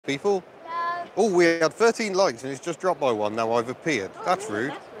People? Hello. Oh, we had 13 likes and it's just dropped by one. Now I've appeared. Oh, That's really?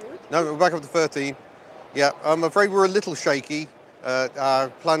 rude. That's rude. No, we're back up to 13. Yeah, I'm afraid we're a little shaky. Our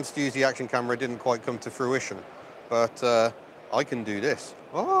plans to use the action camera didn't quite come to fruition. But I can do this.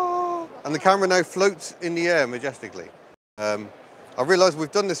 Oh, and the camera now floats in the air majestically. I realise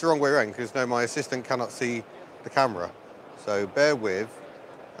we've done this the wrong way around because now my assistant cannot see the camera. So bear with,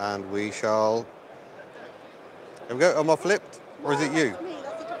 and we shall... There we go. Am I flipped? Or is it you? That's me.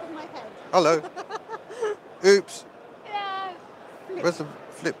 That's the top of my head. Hello. Oops. Hello. Where's the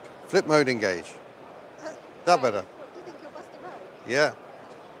flip? Flip mode engage. That better. What, do you think you're busting road? Yeah.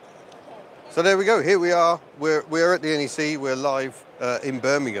 So there we go. Here we are. We're at the NEC. We're live in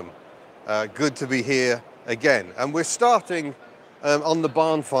Birmingham. Good to be here again. And we're starting on the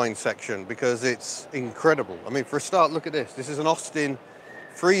barn find section because it's incredible. I mean, for a start, look at this. This is an Austin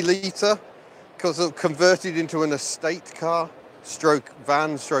 3-litre converted into an estate car, stroke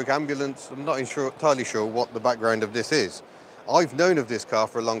van, stroke ambulance. I'm not entirely sure what the background of this is. I've known of this car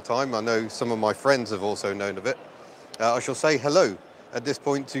for a long time. I know some of my friends have also known of it. I shall say hello at this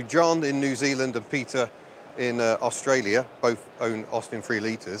point to John in New Zealand and Peter in Australia. Both own Austin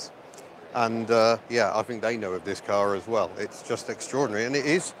 3-litres. And yeah, I think they know of this car as well. It's just extraordinary, and it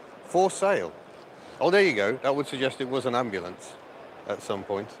is for sale. Oh, there you go. That would suggest it was an ambulance at some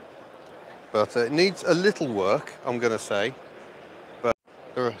point. But it needs a little work, I'm going to say. But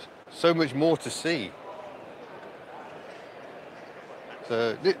there is so much more to see.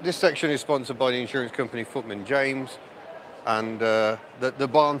 So this section is sponsored by the insurance company Footman James. And the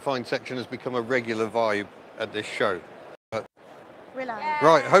barn find section has become a regular vibe at this show. But,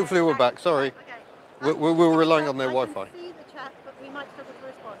 right, hopefully we're back. Sorry. Okay. We're relying on their Wi-Fi. I can see the chat, but we might struggle to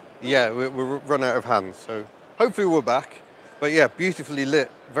respond. Yeah, we're run out of hands. So hopefully we're back. But yeah, beautifully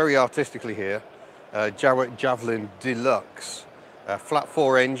lit, very artistically here. Javelin Deluxe. Flat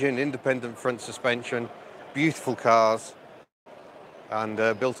 4 engine, independent front suspension, beautiful cars. And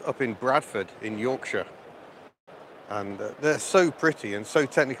built up in Bradford in Yorkshire. And they're so pretty and so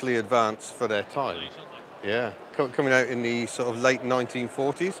technically advanced for their time. Yeah, coming out in the sort of late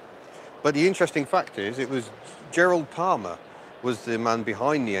 1940s. But the interesting fact is, it was Gerald Palmer was the man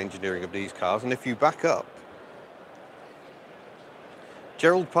behind the engineering of these cars. And if you back up,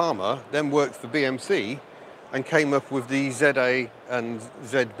 Gerald Palmer then worked for BMC and came up with the ZA and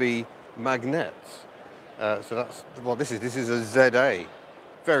ZB magnets. So that's what this is. This is a ZA,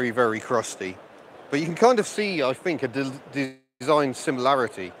 very, very crusty. But you can kind of see, I think, a design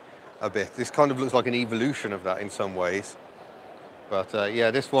similarity a bit. This kind of looks like an evolution of that in some ways. But yeah,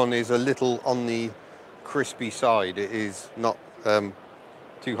 this one is a little on the crispy side. It is not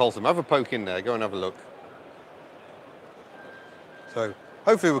too wholesome. Have a poke in there. Go and have a look. So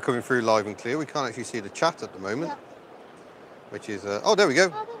hopefully we're coming through live and clear. We can't actually see the chat at the moment. Yeah. Which is... oh, there we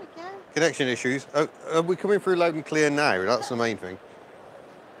go. Oh, there we go. Connection issues. Oh, are we coming through loud and clear now? That's the main thing.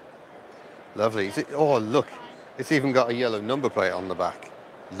 Lovely. Oh, look. It's even got a yellow number plate on the back.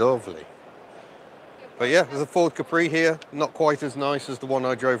 Lovely. But yeah, there's a Ford Capri here. Not quite as nice as the one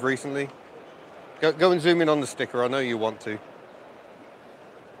I drove recently. Go and zoom in on the sticker. I know you want to.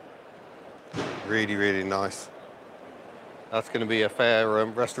 Really, really nice. That's going to be a fair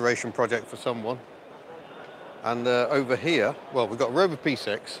restoration project for someone. And over here, well, we've got Rover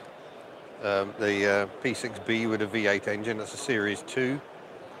P6. The P6B with a V8 engine. That's a Series 2.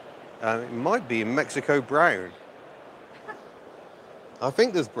 It might be in Mexico brown. I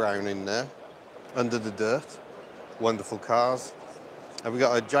think there's brown in there, under the dirt. Wonderful cars. And we've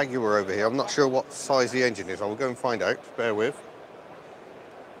got a Jaguar over here. I'm not sure what size the engine is. I will go and find out. Bear with.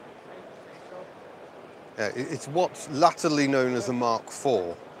 Yeah, it's what's latterly known as the Mark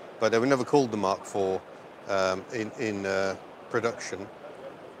IV, but they were never called the Mark IV in production.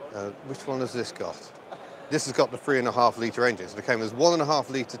 Which one has this got? This has got the 3.5-litre engine. So it came as 1.5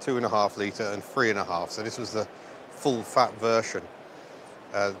 litre, 2.5 litre, and 3.5. So this was the full fat version.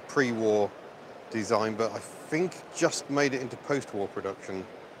 Pre-war design, but I think just made it into post-war production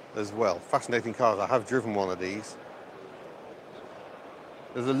as well. Fascinating cars. I have driven one of these.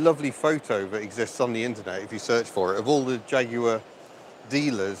 There's a lovely photo that exists on the internet, if you search for it, of all the Jaguar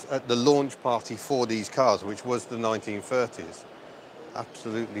dealers at the launch party for these cars, which was the 1930s.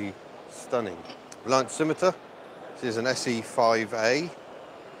 Absolutely stunning. Reliant Scimitar. This is an SE5A.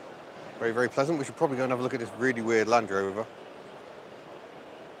 Very, very pleasant. We should probably go and have a look at this really weird Land Rover.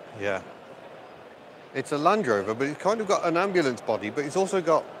 Yeah. It's a Land Rover, but it's kind of got an ambulance body, but it's also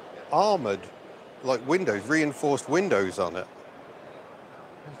got armoured, like windows, reinforced windows on it.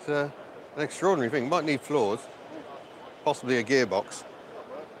 It's an extraordinary thing. Might need floors, possibly a gearbox.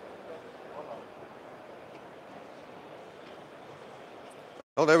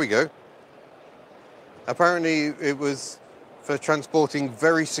 Oh, there we go. Apparently it was for transporting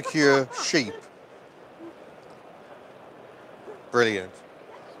very secure sheep. Brilliant.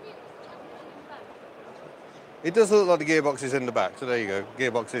 It does look like the gearbox is in the back, so there you go.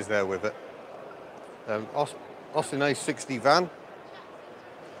 Gearbox is there with it. Austin A60 van.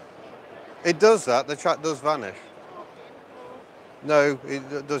 It does that, the chat does vanish. No,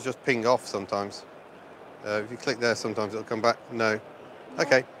 it does just ping off sometimes. If you click there, sometimes it'll come back. No.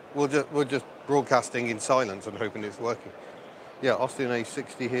 Okay, we're just broadcasting in silence and hoping it's working. Yeah, Austin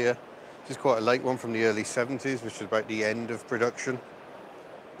A60 here. This is quite a late one from the early 70s, which is about the end of production.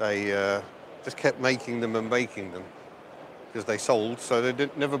 They just kept making them and making them because they sold, so they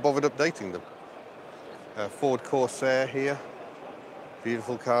never bothered updating them. Ford Corsair here.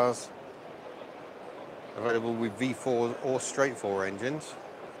 Beautiful cars. Available with V4 or straight 4 engines.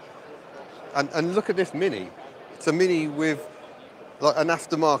 And look at this Mini. It's a Mini with like an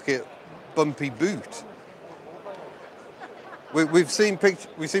aftermarket bumpy boot. We've seen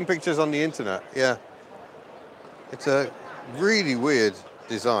pictures on the internet. Yeah, it's a really weird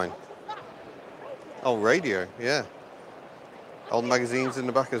design. Oh, radio. Yeah. Old magazines in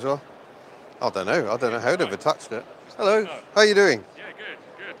the back as well. I don't know how they've attached it. Hello. How are you doing? Yeah,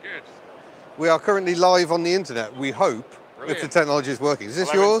 good. We are currently live on the internet. We hope. Brilliant. If the technology is working. Is this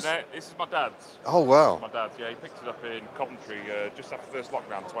Hello, yours? Internet. This is my dad's. Oh, wow. This is my dad's, yeah. He picked it up in Coventry just after first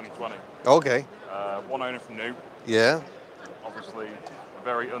lockdown 2020. Okay. One owner from new. Yeah. Obviously, a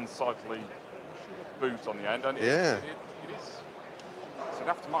very unsightly boot on the end. And Yeah. it's an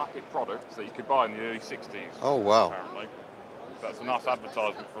aftermarket product that you could buy in the early 60s. Oh, wow. Apparently. That's a nice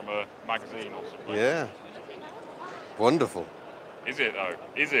advertisement from a magazine or something. Yeah. Wonderful. Is it, though?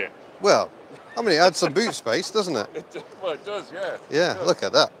 Is it? Well, I mean, it adds some boot space, doesn't it? Well, it does, yeah. Yeah, It does. look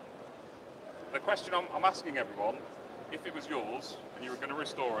at that. The question I'm asking everyone, if it was yours and you were going to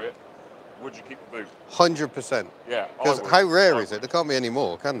restore it, would you keep the boot? 100%. Yeah. Because how rare is it? There can't be any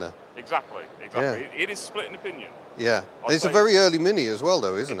more, can there? Exactly. Yeah. It is split in opinion. Yeah. I'd It's a say- very early Mini as well,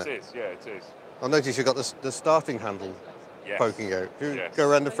 though, isn't it? It is, yeah, it is. I noticed you've got the starting handle Yes. poking out. You Yes. go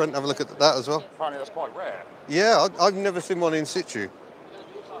around the front and have a look at that as well. Apparently that's quite rare. Yeah, I've never seen one in situ.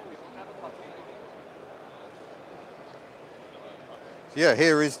 Yeah,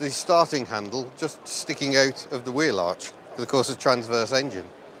 here is the starting handle just sticking out of the wheel arch, because of course it's a transverse engine.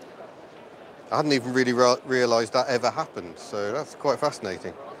 I hadn't even really realised that ever happened, so that's quite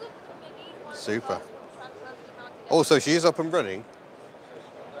fascinating. Super. Also, she is up and running.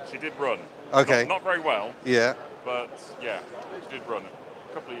 She did run. Okay. Not very well, Yeah. but yeah, she did run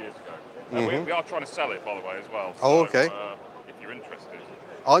a couple of years ago. Mhm. We are trying to sell it, by the way, as well. Oh, so, okay. If you're interested.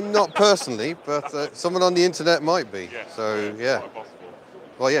 I'm not personally, but someone on the internet might be. Yes. So, yeah. Quite possible.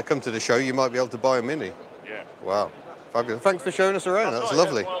 Well, yeah, come to the show, you might be able to buy a Mini. Yeah. Wow. Fabulous. Thanks for showing us around. That's right,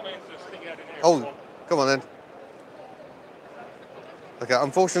 lovely. Yeah. Well, I mean, just sticking out in here. Oh, come on then. Okay,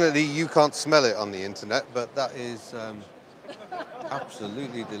 unfortunately you can't smell it on the internet, but that is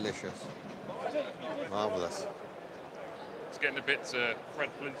absolutely delicious. Marvellous. It's getting a bit Fred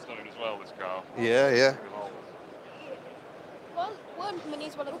Flintstone as well, this car. Yeah, yeah. Well, weren't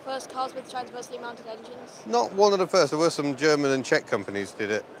Minis one of the first cars with transversely mounted engines? Not one of the first. There were some German and Czech companies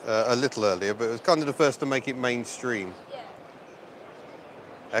did it a little earlier, but it was kind of the first to make it mainstream. Yeah.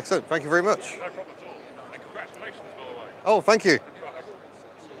 Excellent. Thank you very much. No problem at all. And congratulations, by the way. Oh, thank you.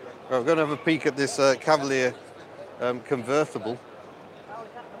 Right, we're going to have a peek at this Cavalier convertible.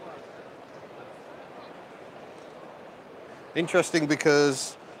 Interesting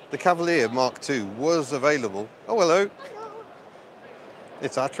because the Cavalier Mark II was available. Oh, hello.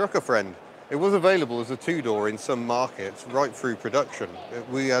 It's our trucker friend. It was available as a two-door in some markets right through production.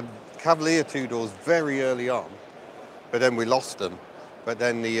 We had Cavalier two-doors very early on, but then we lost them. But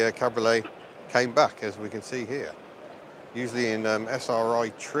then the Cabriolet came back, as we can see here. Usually in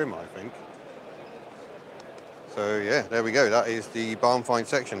SRI trim, I think. So yeah, there we go. That is the barn find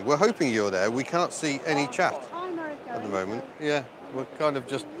section. We're hoping you're there. We can't see any chat at the moment. Yeah, we're kind of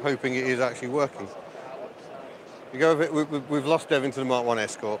just hoping it is actually working. You go over it, we've lost Devin to the Mark 1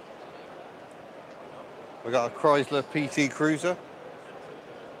 Escort. We've got a Chrysler PT Cruiser.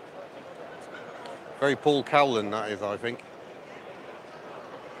 Very Paul Cowland that is, I think.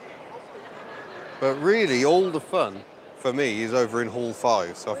 But really, all the fun for me is over in Hall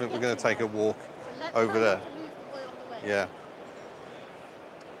 5, so I think we're going to take a walk over there. Yeah.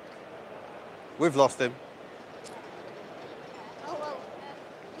 We've lost him. Oh well,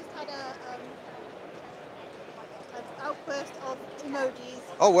 just had an outburst of emojis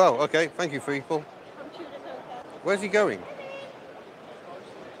Oh, well, okay. Thank you, people. from Tudor Hotel. Where's he going?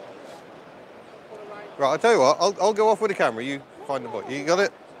 Right, I'll tell you what, I'll go off with the camera. You find the boy. You got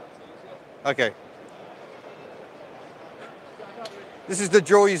it? Okay. This is the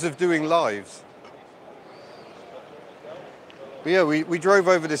joys of doing lives. But yeah, we drove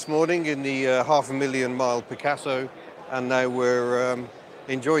over this morning in the 500,000-mile Picasso, and now we're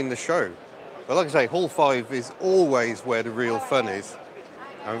enjoying the show. But like I say, Hall 5 is always where the real fun is.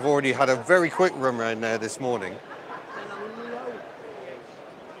 And we've already had a very quick run around there this morning.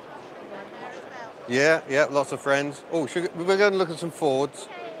 Yeah, yeah, lots of friends. Oh, we're going to look at some Fords.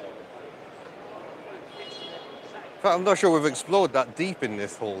 In fact, I'm not sure we've explored that deep in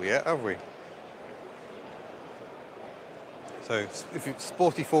this hall yet, have we? So, if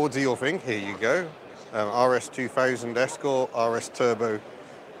sporty Fords are your thing, here you go. RS2000 Escort, RS Turbo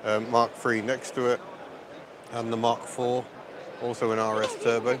Mark III next to it, and the Mark IV, also an RS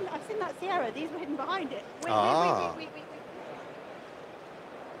Turbo. I've seen that Sierra. These were hidden behind it. Wait.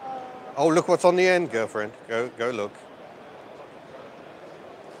 Oh, look what's on the end, girlfriend. Go look.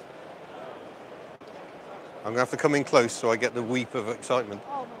 I'm going to have to come in close so I get the weep of excitement.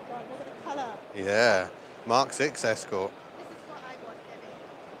 Oh my God, look at the colour. Yeah, Mark VI Escort. This is what I want, Debbie.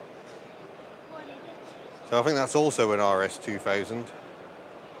 So I think that's also an RS2000.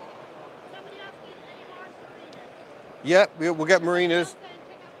 Yep, we'll get Marinas.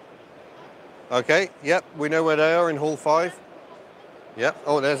 Okay, yep, we know where they are in Hall 5. Yep,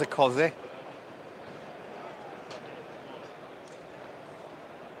 oh, there's a Cosy.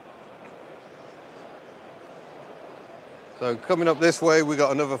 So coming up this way, we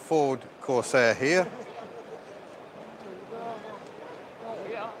got another Ford Corsair here.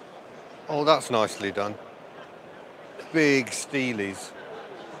 Oh, that's nicely done. Big Steelies.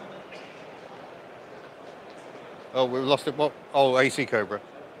 Oh, we've lost it. What? Oh, AC Cobra.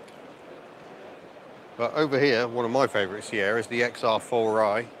 But over here, one of my favourites here is the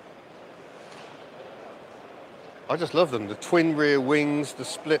XR4i. I just love them. The twin rear wings, the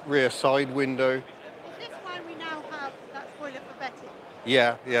split rear side window. Is this why we now have that spoiler for Betty?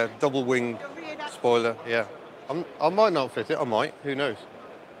 Yeah, yeah, double wing spoiler, yeah. I might not fit it, I might, who knows.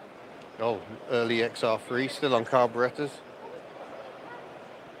 Oh, early XR3, still on carburetors.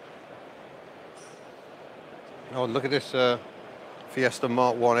 Oh, look at this Fiesta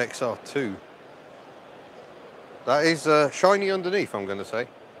Mark 1 XR2. That is shiny underneath, I'm going to say.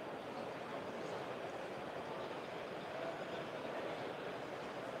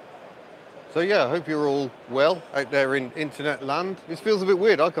 So yeah, I hope you're all well out there in internet land. This feels a bit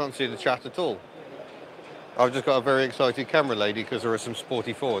weird, I can't see the chat at all. I've just got a very excited camera lady because there are some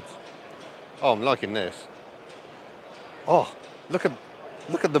sporty Fords. Oh, I'm liking this. Oh, look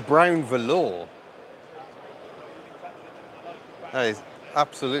at the brown velour. That is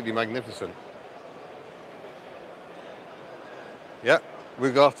absolutely magnificent. Yeah,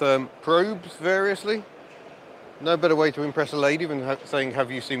 we've got probes variously. No better way to impress a lady than saying, "Have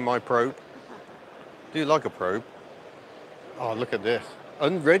you seen my probe?" Do you like a probe? Oh, look at this.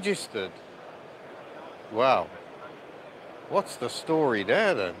 Unregistered. Wow. What's the story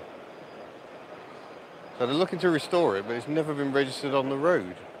there then? So they're looking to restore it, but it's never been registered on the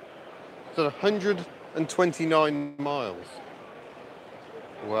road. It's at 129 miles.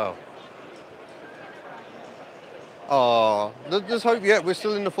 Wow. Oh, there's hope yet. We're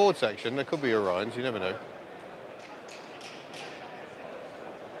still in the Ford section. There could be Orions, you never know.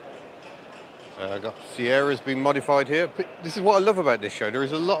 Got Sierra's been modified here. But this is what I love about this show. There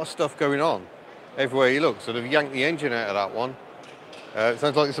is a lot of stuff going on everywhere you look. So they've yanked the engine out of that one. It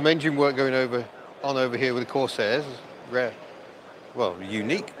sounds like there's some engine work going on over here with the Corsairs. Rare, well,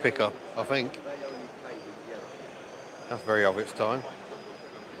 unique pickup, I think. That's very of its time.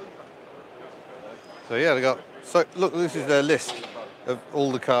 So yeah, they got. So look, this is their list of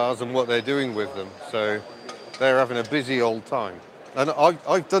all the cars and what they're doing with them. So they're having a busy old time. And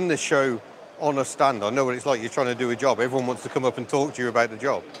I've done this show on a stand. I know what it's like. You're trying to do a job. Everyone wants to come up and talk to you about the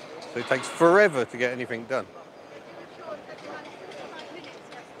job. So it takes forever to get anything done.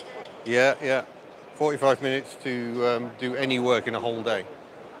 Yeah, yeah. 45 minutes to do any work in a whole day.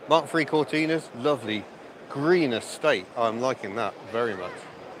 Mark III Cortinas, lovely green estate. I'm liking that very much.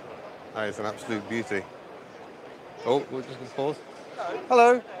 That is an absolute beauty. Oh, we're just going to pause.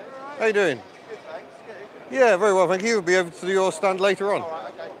 Hello. How you doing? Good, thanks. Good. Yeah, very well, thank you. We'll be over to your stand later on. All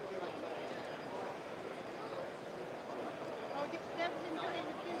right, okay.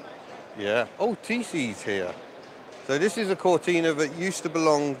 Yeah. Oh, TeeCee's here. So this is a Cortina that used to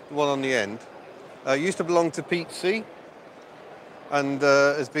belong, the one on the end, used to belong to Pete C. And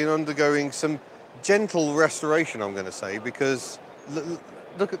has been undergoing some gentle restoration, I'm going to say, because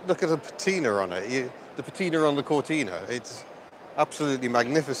look at the patina on it. The patina on the Cortina, it's absolutely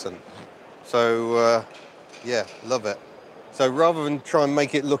magnificent. So, yeah, love it. So rather than try and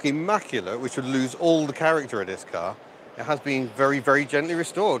make it look immaculate, which would lose all the character of this car, it has been very, very gently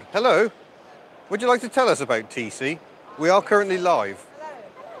restored. Hello. Would you like to tell us about TeeCee? We are currently live.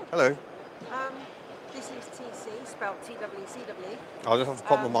 Hello. Hello. This is TeeCee, spelled T-W-C-W. I'll just have to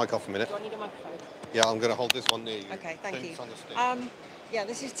pop my mic off a minute. Do I need a microphone? Yeah, I'm going to hold this one near you. Okay, thank you. It's on the stick. Yeah,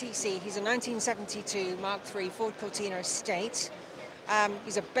 this is TeeCee. He's a 1972 Mark III Ford Cortina Estate.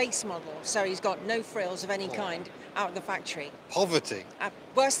 He's a base model, so he's got no frills of any kind out of the factory. Poverty.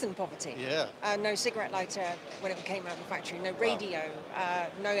 Worse than poverty. Yeah. No cigarette lighter when it came out of the factory, no radio,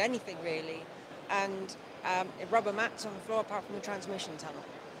 no anything really. And rubber mats on the floor apart from the transmission tunnel.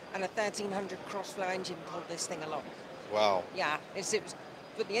 And a 1300 cross-flow engine pulled this thing along. Wow. Yeah, it was.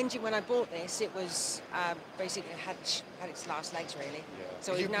 But the engine, when I bought this, it was basically had its last legs really. Yeah.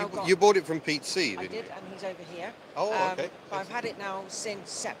 So we've now got. You bought it from Pete C, I didn't did, you? and he's over here. Oh, okay. But I've had it now since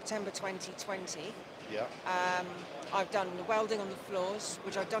September 2020. Yeah. I've done the welding on the floors,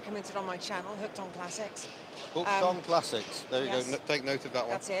 which I've documented on my channel, Hooked on Classics. Hooked on Classics. There you yes. go. Take note of that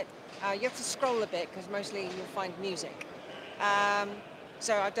one. That's it. You have to scroll a bit because mostly you'll find music.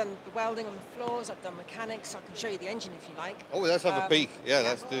 So I've done the welding on the floors, I've done mechanics, I can show you the engine if you like. Oh, let's have a peek. Yeah,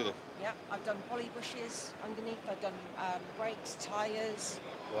 let's do it. Yeah, I've done poly bushes underneath, I've done brakes, tyres,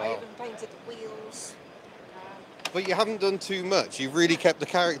 Wow. I even painted the wheels. But you haven't done too much. You've really kept the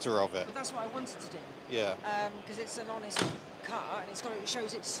character of it. But that's what I wanted to do. Yeah. Because it's an honest car and it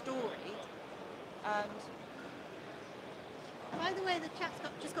shows its story. And By the way, the chat's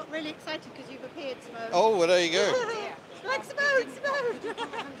just got really excited because you've appeared, Simone. Oh, well, there you go. yeah. Like Simone!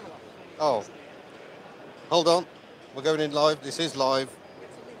 Oh. Hold on. We're going in live. This is live.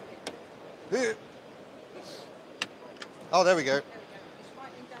 Oh, there we go.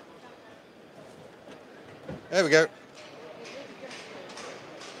 There we go.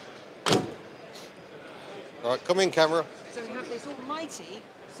 All right, come in, camera. So we have this almighty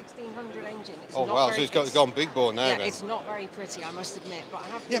 1600 engine. It's Oh, not wow, very, so it's gone big bore now yeah, then. it's not very pretty, I must admit, but I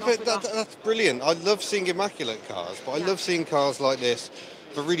have Yeah, been but offered that's brilliant. I love seeing immaculate cars, but I Yeah. love seeing cars like this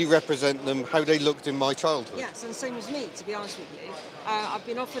that really represent them, how they looked in my childhood. Yes, and same as me, to be honest with you. I've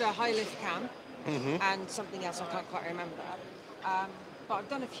been offered a high lift cam and something else I can't quite remember. But I've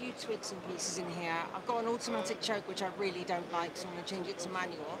done a few twigs and pieces in here. I've got an automatic choke, which I really don't like, so I'm going to change it to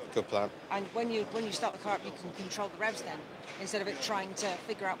manual. Good plan. And when you start the car up, you can control the revs then, instead of it trying to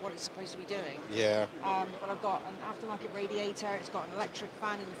figure out what it's supposed to be doing. Yeah. But I've got an aftermarket radiator. It's got an electric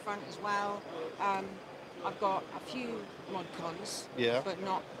fan in the front as well. I've got a few mod cons, Yeah. but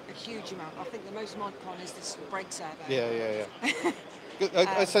not a huge amount. I think the most mod con is this brake servo. Yeah. Good,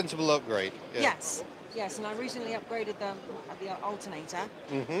 a sensible upgrade. Yeah. Yes, and I recently upgraded the alternator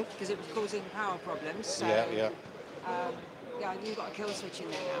because it was causing power problems. So, Yeah. yeah, you've got a kill switch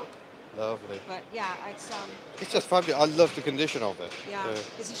in there now. Lovely. But yeah, It's just fabulous. I love the condition of it. yeah.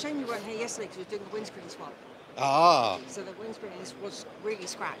 It's a shame you weren't here yesterday because we were doing the windscreen swap. Ah. So the windscreen was really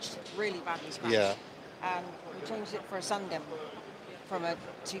scratched, really badly scratched. Yeah. We changed it for a Sundem from a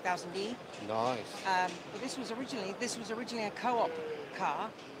 2000E. Nice. But this was originally a co-op car.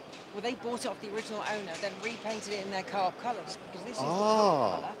 Well, they bought it off the original owner, then repainted it in their co-op colours because this is the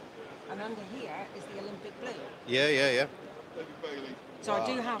co-op colour, and under here is the Olympic blue. Yeah. So I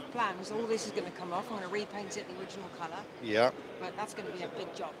do have plans. All this is going to come off. I'm going to repaint it the original colour. Yeah. But that's going to be a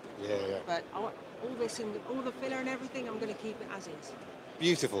big job. Yeah. But I want all this in all the filler and everything. I'm going to keep it as is.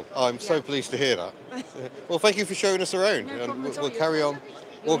 Beautiful. I'm so Yeah. pleased to hear that. Well, thank you for showing us around, No and problem at all. we'll carry on You're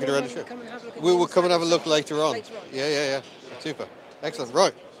walking more around the than show. come and have a look at We the will come and have a look inside later on. yes. Yeah. Super. Excellent.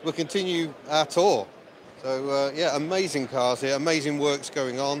 Right. We'll continue our tour. So, yeah, amazing cars here. Amazing works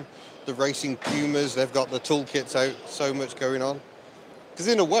going on. The racing Pumas, they've got the toolkits out. So much going on. Because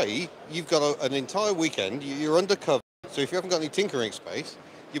in a way, you've got an entire weekend. You're undercover. So if you haven't got any tinkering space,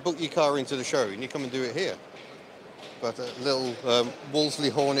 you book your car into the show and you come and do it here. But a little Wolseley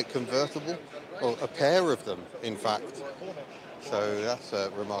Hornet convertible, or a pair of them, in fact. So that's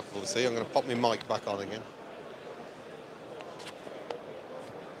remarkable to see. I'm going to pop my mic back on again.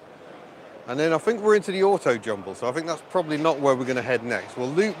 And then I think we're into the auto jumble, so I think that's probably not where we're going to head next. We'll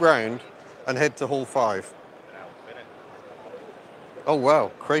loop round and head to Hall 5. Oh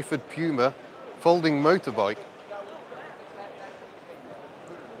wow, Crayford Puma, folding motorbike.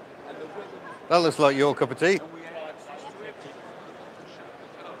 That looks like your cup of tea.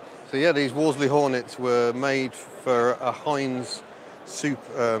 So yeah, these Wolseley Hornets were made for a Heinz Soup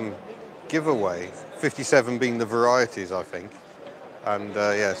giveaway, 57 being the varieties, I think. And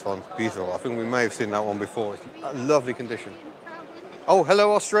yeah, this one's beautiful. I think we may have seen that one before. It's a lovely condition. Oh,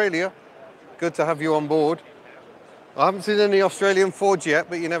 hello Australia. Good to have you on board. I haven't seen any Australian Fords yet,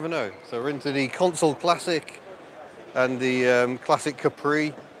 but you never know. So we're into the Console Classic and the classic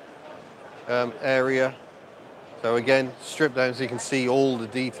Capri area. So again, stripped down so you can see all the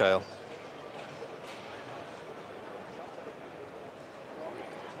detail.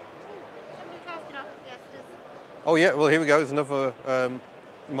 Oh yeah, well here we go, there's another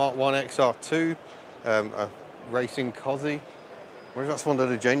Mark 1 XR2, a racing Cozzy. Whereas that's one of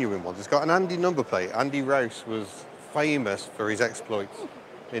the genuine ones. It's got an Andy number plate. Andy Rouse was famous for his exploits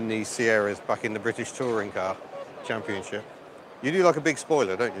in these Sierras back in the British Touring Car Championship. You do like a big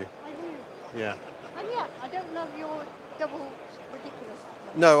spoiler, don't you? I do. Yeah. And yeah, I don't love your double ridiculous.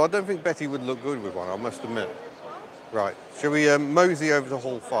 No, I don't think Betty would look good with one, I must admit. Right, shall we mosey over to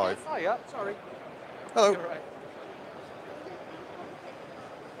Hall 5? Oh yeah, sorry. Hello. You're right.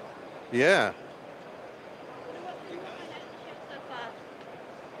 Yeah.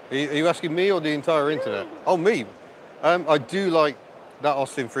 Are you asking me or the entire internet? Oh, me. I do like that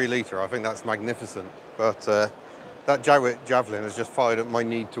Austin 3 litre. I think that's magnificent. But that Javelin has just fired up my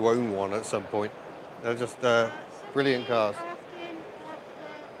need to own one at some point. They're just brilliant cars.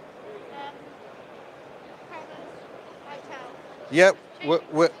 Yep,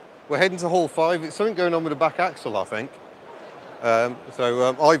 we're heading to Hall 5. It's something going on with the back axle, I think.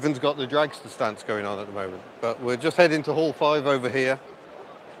 So Ivan's got the dragster stance going on at the moment. But we're just heading to Hall 5 over here.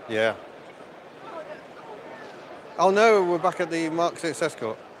 Yeah. Oh no, we're back at the Mark 6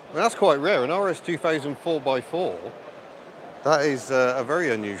 Escort. I mean, that's quite rare, an RS 2000 4x4. That is a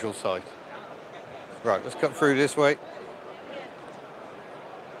very unusual sight. Right, let's cut through this way.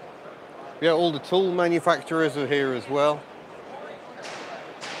 Yeah, all the tool manufacturers are here as well.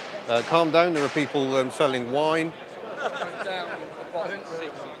 Calm down, there are people selling wine.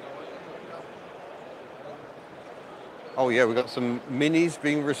 Oh yeah, we've got some minis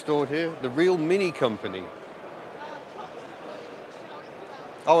being restored here. The Real Mini Company.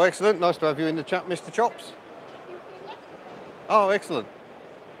 Oh, excellent. Nice to have you in the chat, Mr. Chops. Oh, excellent.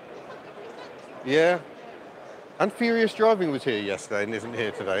 Yeah. And Furious Driving was here yesterday and isn't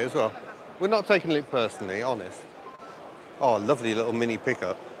here today as well. We're not taking it personally, honest. Oh, lovely little mini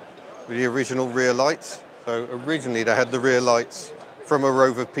pickup with the original rear lights. So originally they had the rear lights from a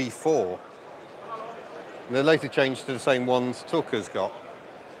Rover P4. And they later changed to the same ones Tucker's got.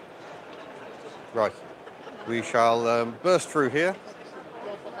 Right, we shall burst through here.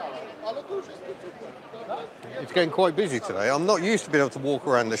 It's getting quite busy today. I'm not used to being able to walk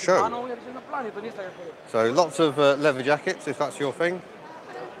around the show. So lots of leather jackets, if that's your thing.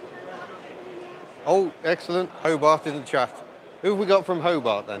 Oh, excellent. Hobart in the chat. Who have we got from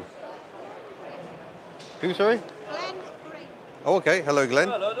Hobart then? Who, sorry? Glenn Green. Oh, okay. Hello, Glenn.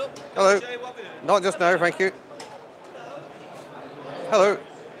 Hello. Not just now, thank you. Hello.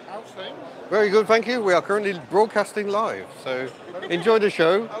 Very good, thank you. We are currently broadcasting live, so enjoy the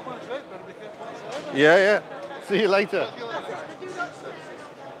show. Yeah, yeah. See you later.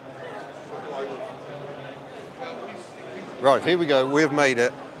 Right, here we go. We've made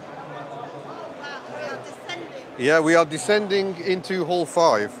it. Yeah, we are descending into Hall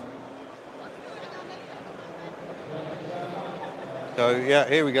 5. So yeah,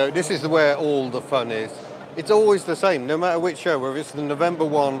 here we go. This is where all the fun is. It's always the same, no matter which show, whether it's the November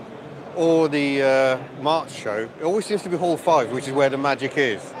one or the March show. It always seems to be Hall 5, which is where the magic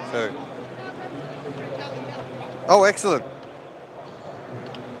is. So. Oh, excellent.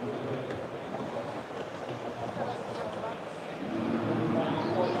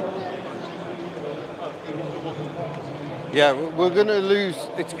 Yeah, we're going to lose.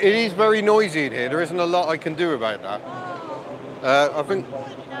 It is very noisy in here. There isn't a lot I can do about that. I think.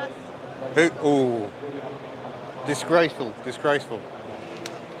 Oh, disgraceful, disgraceful.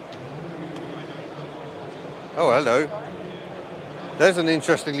 Oh, hello. There's an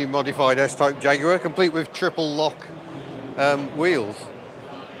interestingly modified S-Type Jaguar, complete with triple lock wheels.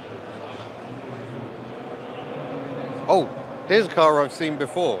 Oh, here's a car I've seen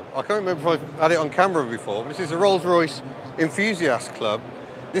before. I can't remember if I've had it on camera before. This is a Rolls-Royce Enthusiast Club.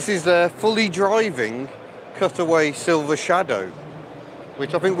 This is a fully driving cutaway Silver Shadow,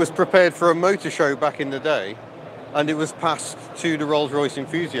 which I think was prepared for a motor show back in the day, and it was passed to the Rolls-Royce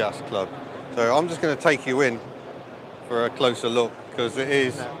Enthusiast Club. So I'm just going to take you in for a closer look, because it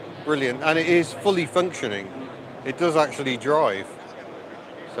is brilliant, and it is fully functioning. It does actually drive.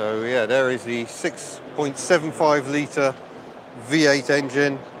 So yeah, there is the 6.75 litre V8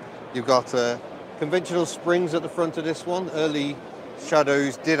 engine. You've got conventional springs at the front of this one. Early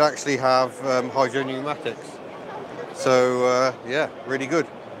Shadows did actually have hydro pneumatics. So yeah, really good.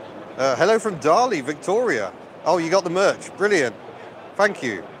 Hello from Darley, Victoria. Oh, you got the merch, brilliant. Thank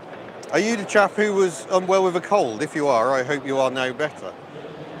you. Are you the chap who was unwell with a cold? If you are, I hope you are now better.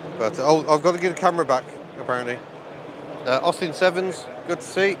 But oh, I've got to get the camera back, apparently. Austin 7s, good to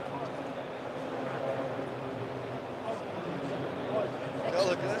see.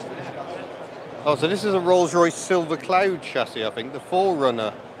 Oh, so this is a Rolls-Royce Silver Cloud chassis, I think. The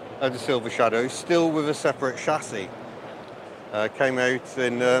forerunner of the Silver Shadow, still with a separate chassis. Came out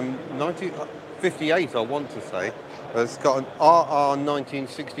in 1958, I want to say. It's got an RR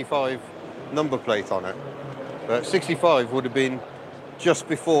 1965 number plate on it. But 65 would have been just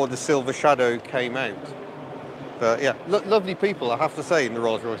before the Silver Shadow came out. But yeah, lovely people, I have to say, in the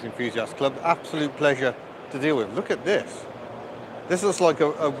Rolls-Royce Enthusiast Club. Absolute pleasure to deal with. Look at this. This looks like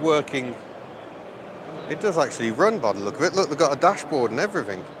a working... It does actually run by the look of it. Look, they've got a dashboard and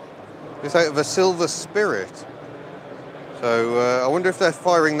everything. It's out of a Silver Spirit. So I wonder if they're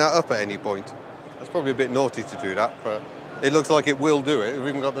firing that up at any point. That's probably a bit naughty to do that, but it looks like it will do it. We've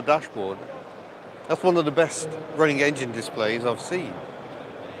even got the dashboard. That's one of the best running engine displays I've seen.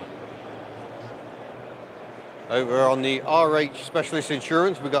 Over on the RH Specialist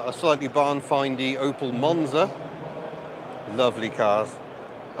Insurance, we've got a slightly barn-findy Opel Monza. Lovely cars,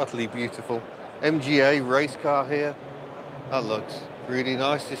 utterly beautiful. MGA race car here. That looks really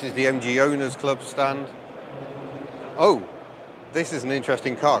nice. This is the MG Owners Club stand. Oh, this is an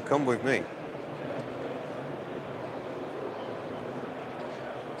interesting car. Come with me.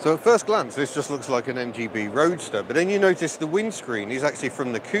 So at first glance, this just looks like an MGB Roadster, but then you notice the windscreen is actually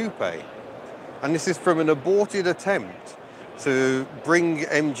from the coupe. And this is from an aborted attempt to bring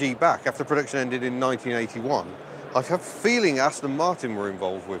MG back after production ended in 1981. I have a feeling Aston Martin were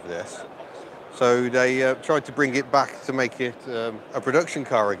involved with this. So they tried to bring it back to make it a production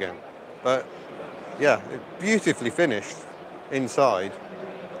car again. But yeah, beautifully finished inside.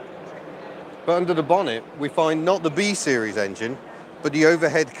 But under the bonnet, we find not the B series engine, but the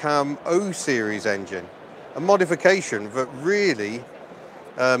overhead cam O series engine. A modification that really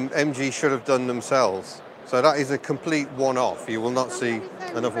MG should have done themselves. So that is a complete one-off. You will not see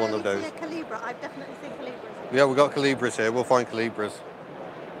another one of those. I've definitely seen Calibras. Yeah, we've got Calibras here. We'll find Calibras.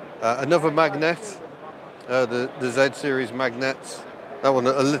 Another magnet, the Z series magnets. That one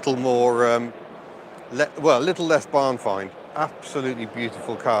a little more, well, a little less barn find. Absolutely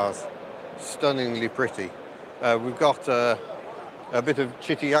beautiful cars, stunningly pretty. We've got a bit of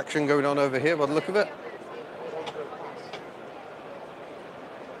chitty action going on over here by the look of it.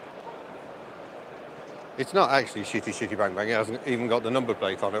 It's not actually shitty bang bang. It hasn't even got the number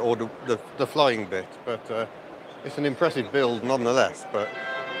plate on it or the flying bit, but it's an impressive build nonetheless. But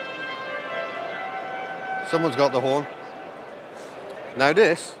someone's got the horn. Now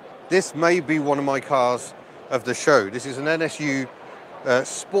this may be one of my cars of the show. This is an NSU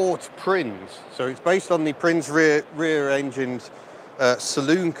Sport Prinz. So it's based on the Prinz rear-engined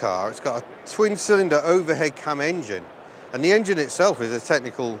saloon car. It's got a twin-cylinder overhead cam engine. And the engine itself is a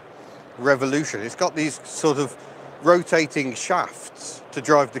technical revolution. It's got these sort of rotating shafts to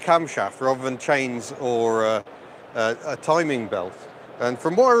drive the camshaft rather than chains or a timing belt. And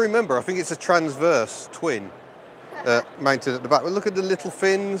from what I remember, I think it's a transverse twin mounted at the back. But look at the little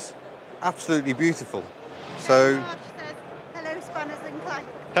fins, absolutely beautiful. So, hello, Spanners and Clank.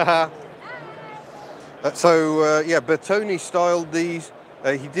 Yeah, Bertoni styled these.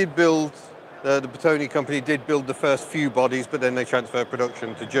 He did build. The Bertoni company did build the first few bodies, but then they transferred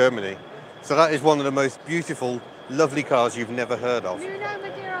production to Germany. So that is one of the most beautiful, lovely cars you've never heard of. Nuno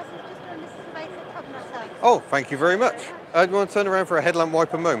Medeiros has just done this space at Hubnut. Oh, thank you very much. Do you want to turn around for a headlamp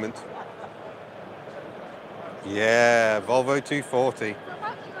wiper moment? Yeah, Volvo 240. What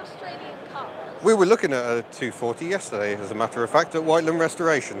about the Australian cars? We were looking at a 240 yesterday, as a matter of fact, at Whiteland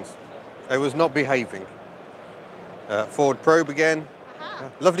Restorations. It was not behaving. Ford Probe again.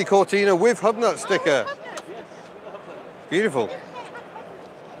 Lovely Cortina with Hubnut sticker. Beautiful.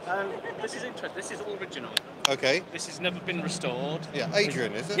 This is interesting. This is all original. Okay. This has never been restored. Yeah,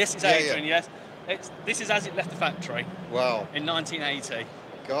 Adrian, is it? Yes, it's Adrian, yes. This is as it left the factory. Wow. In 1980.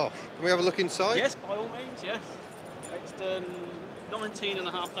 Gosh. Can we have a look inside? Yes, by all means, yes. It's done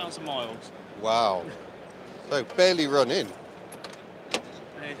 19,500 miles. Wow. So, barely run in.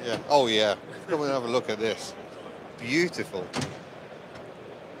 Yeah. Oh, yeah. Come and have a look at this. Beautiful.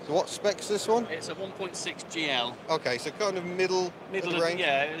 So what spec's this one? It's a 1.6 GL. Okay, so kind of middle of the range?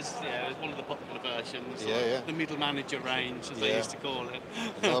 Yeah, it was one of the popular versions. Yeah, yeah. The middle manager range, as they used to call it.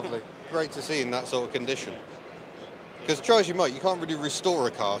 Lovely. Great to see in that sort of condition. Because try as you might, you can't really restore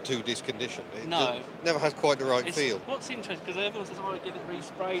a car to this condition. It never has quite the right feel. What's interesting, because everyone says, oh, I get it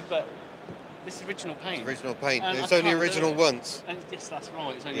resprayed, but this is original paint. Original paint. And it's only original once. And yes, that's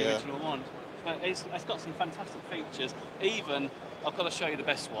right. It's only original once. But it's got some fantastic features. Even, I've got to show you the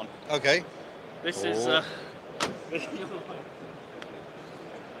best one. Okay. This is... We've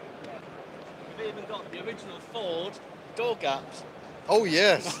even got the original Ford door gaps. Oh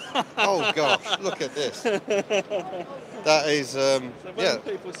yes. Oh gosh, look at this. That is, So when yeah.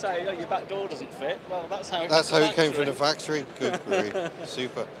 people say, "Oh, your back door doesn't fit," well, that's how That's how it came from the factory. factory. Good grief.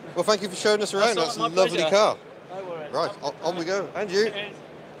 Super. Well, thank you for showing us around. That's That's all a right, my lovely pleasure. car. No worries. Right, on we go. And you. Cheers.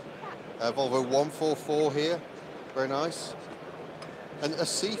 Volvo 144 here. Very nice. And a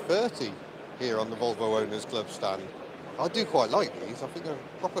C30 here on the Volvo Owners Club stand. I do quite like these. I think they're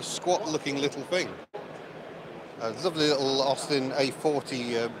a proper squat-looking little thing. A lovely little Austin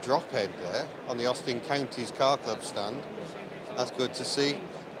A40 drop head there on the Austin Counties Car Club stand. That's good to see.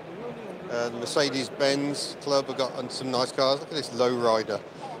 The Mercedes-Benz Club have got some nice cars. Look at this lowrider.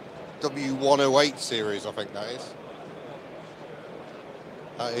 W108 series, I think that is.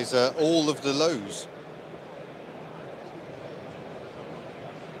 That is all of the lows.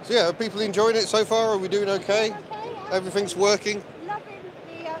 So yeah, are people enjoying it so far? Are we doing okay? Everything's working? Loving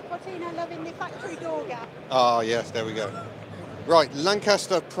the Cortina, loving the factory door gap. Ah, yes, there we go. Right,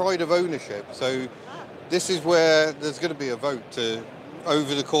 Lancaster Pride of Ownership. So this is where there's going to be a vote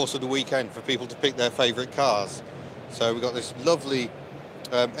over the course of the weekend for people to pick their favourite cars. So we've got this lovely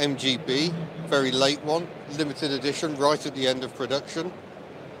MGB, very late one, limited edition, right at the end of production.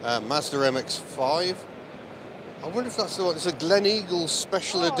 Mazda MX-5. I wonder if that's the one. It's a Glen Eagles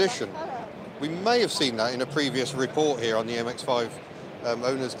special edition. We may have seen that in a previous report here on the MX-5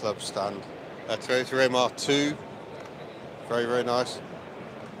 Owners Club stand. Toyota MR2, very, very nice.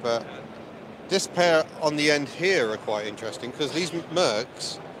 But this pair on the end here are quite interesting because these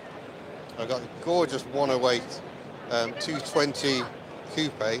Mercs have got a gorgeous 108 220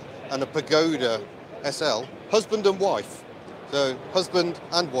 coupe and a Pagoda SL, husband and wife. So husband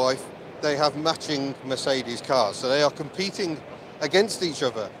and wife, they have matching Mercedes cars. So they are competing against each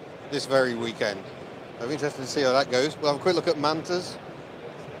other this very weekend. I'm interested to see how that goes. We'll have a quick look at Mantas.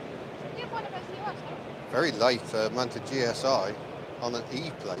 Very late Manta GSI on an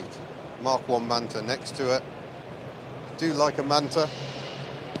E-plate. Mark 1 Manta next to it. Do like a Manta.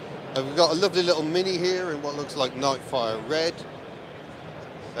 We've got a lovely little Mini here in what looks like Nightfire Red.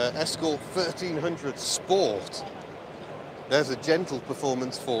 Escort 1300 Sport. There's a gentle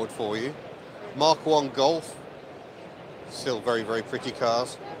performance Ford for you. Mark 1 Golf. Still very, very pretty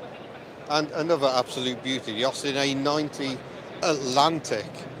cars. And another absolute beauty, the Austin A90 Atlantic.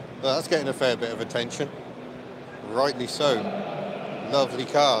 Well, that's getting a fair bit of attention. Rightly so. Lovely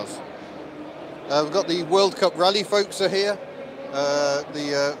cars. We've got the World Cup Rally folks are here.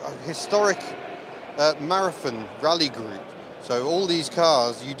 The historic marathon rally group. So all these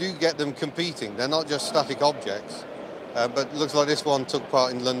cars, you do get them competing. They're not just static objects. But it looks like this one took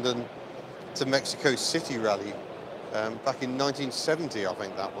part in London to Mexico City rally back in 1970, I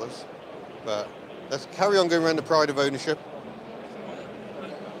think that was. But let's carry on going around the Pride of Ownership.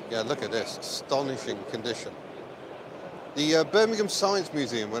 Yeah, look at this, astonishing condition. The Birmingham Science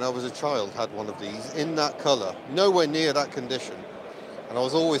Museum, when I was a child, had one of these in that colour, nowhere near that condition. And I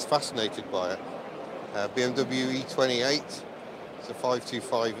was always fascinated by it. BMW E28, it's a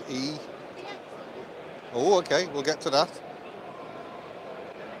 525E. Oh, okay, we'll get to that.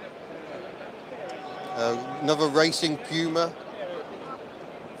 Another racing Puma.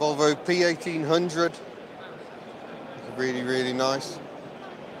 Volvo P1800. Really, really nice.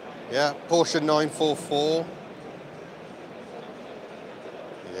 Yeah, Porsche 944.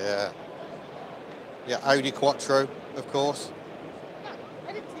 Yeah. Yeah, Audi Quattro, of course. No,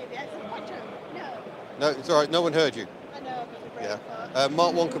 I didn't see that. It's a Quattro. No. No, it's all right. No one heard you. I know. Yeah.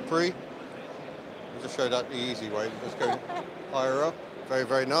 Mark 1 Capri. I'll just show that the easy way. Let's go higher up. Very,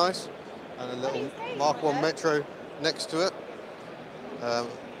 very nice. And a little Mark 1 Metro next to it.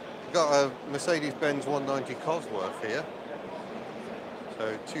 We've got a Mercedes-Benz 190 Cosworth here.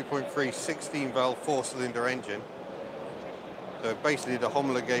 So 2.3 16-valve 4-cylinder engine. So basically the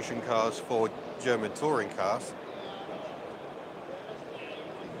homologation cars for German touring cars.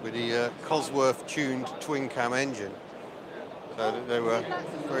 With the Cosworth tuned twin cam engine. So they were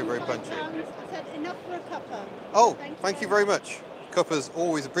very, very punchy. I said enough for a cuppa. Oh, thank you very much. Cuppa's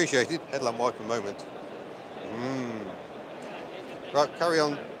always appreciated. Headlamp wiper moment. Right, carry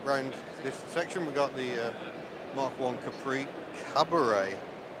on round this section. We've got the Mark 1 Capri Cabaret.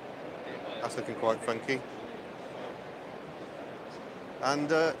 That's looking quite funky. And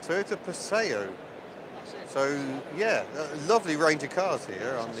Toyota Paseo. So yeah, a lovely range of cars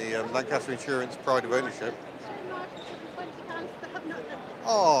here on the Lancaster Insurance Pride of Ownership.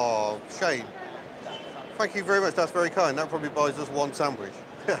 Oh, Shane. Thank you very much, that's very kind. That probably buys us one sandwich.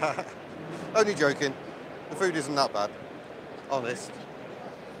 Only joking. The food isn't that bad. Honest.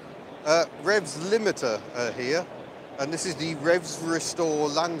 Revs Limiter here. And this is the Revs Restore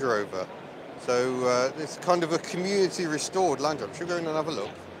Land Rover. So it's kind of a community restored Land Rover. Should we go in and have a look?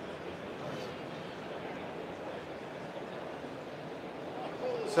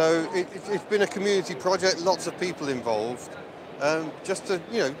 So it's been a community project, lots of people involved. Just to,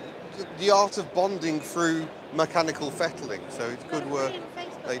 you know, the art of bonding through mechanical fettling. So it's good work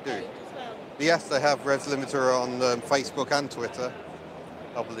they do. Yes, they have Revs Limiter on Facebook and Twitter,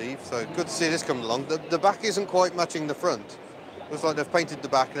 I believe. So good to see this coming along. The back isn't quite matching the front. Looks like they've painted the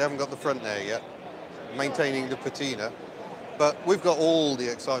back, they haven't got the front there yet. Maintaining the patina. But we've got all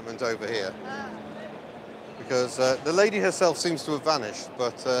the excitement over here. Because the lady herself seems to have vanished,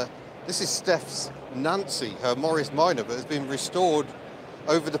 but this is Steph's Nancy, her Morris Minor, that has been restored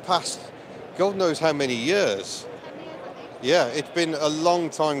over the past God knows how many years. Yeah, it's been a long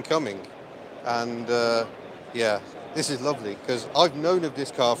time coming. And yeah, this is lovely, because I've known of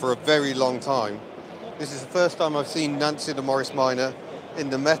this car for a very long time. This is the first time I've seen Nancy the Morris Minor in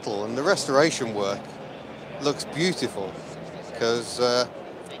the metal, and the restoration work looks beautiful, because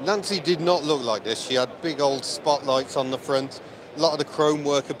Nancy did not look like this. She had big old spotlights on the front. A lot of the chrome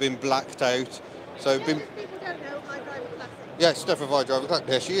work had been blacked out. So People don't know I drive a classic. yeah, Steph of I Drive a Classic.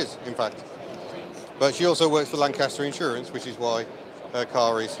 There she is, in fact. But she also works for Lancaster Insurance, which is why her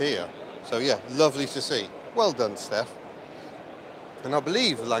car is here. So yeah, lovely to see. Well done, Steph. And I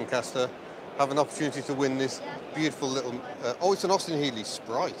believe Lancaster have an opportunity to win this beautiful little... oh, it's an Austin Healey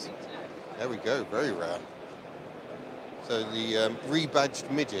Sprite. There we go, very rare. So the rebadged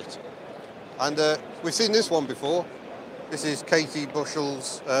midget. And we've seen this one before. This is Katie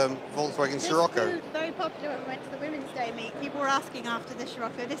Bushell's Volkswagen Scirocco. This was very popular when we went to the Women's Day meet. People were asking after the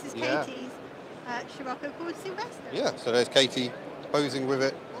Scirocco. This is Yeah. Katie's Scirocco called Sylvester. Yeah, so there's Katie posing with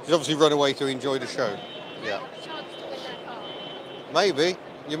it. She's obviously run away to enjoy the show. Yeah. Chance to win that car. Maybe.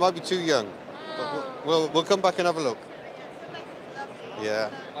 You might be too young. But we'll come back and have a look. Yeah.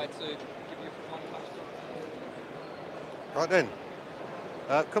 Right then.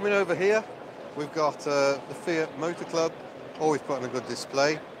 Coming over here, we've got the Fiat Motor Club, always putting a good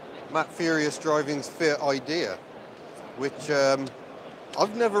display. Matt Furious driving's Fiat Idea, which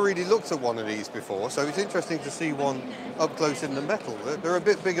I've never really looked at one of these before, so it's interesting to see one up close in the metal. They're a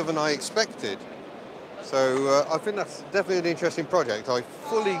bit bigger than I expected. So I think that's definitely an interesting project. I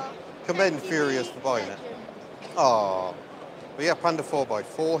fully commend Furious for buying it. Ah, but yeah, Panda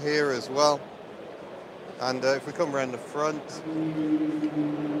 4x4 here as well. And if we come around the front,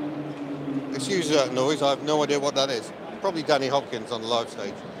 excuse that noise, I have no idea what that is. Probably Danny Hopkins on the live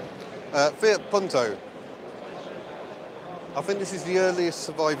stage. Fiat Punto. I think this is the earliest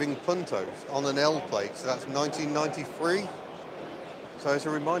surviving Punto on an L plate, so that's 1993. So it's a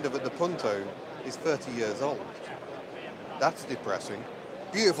reminder that the Punto is 30 years old. That's depressing.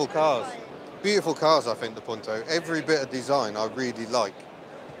 Beautiful cars. Beautiful cars, I think, the Punto. Every bit of design I really like.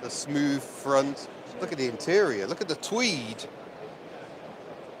 The smooth front. Look at the interior. Look at the tweed.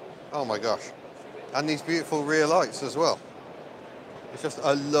 Oh my gosh. And these beautiful rear lights as well. It's just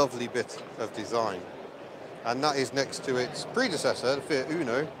a lovely bit of design. And that is next to its predecessor, the Fiat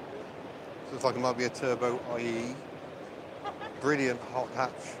Uno. Looks like it might be a turbo IE. Brilliant hot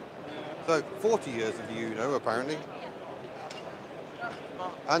hatch. So 40 years of the Uno apparently.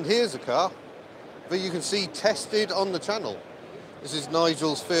 And here's a car that you can see tested on the channel. This is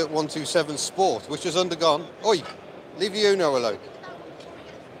Nigel's Fiat 127 Sport, which has undergone... Oi, leave the Uno alone.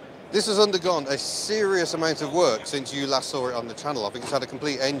 This has undergone a serious amount of work since you last saw it on the channel. I think it's had a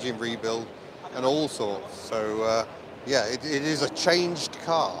complete engine rebuild and all sorts. So, yeah, it is a changed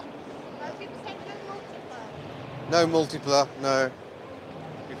car. People say No multiplier, no.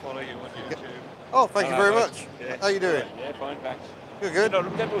 We follow you on YouTube. Oh, thank you very much. Yeah. How you doing? Yeah, fine, thanks. Good, You're good. not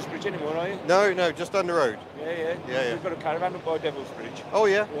up Devil's Bridge anymore, are you? No, just down the road. Yeah. Yeah. We've got a caravan up by Devil's Bridge. Oh,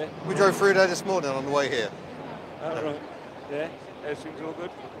 yeah? Yeah. We drove through there this morning on the way here. Oh, right. Yeah. Everything's all good.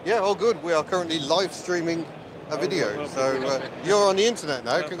 Yeah, all good. We are currently live streaming a video. well, So you're on the internet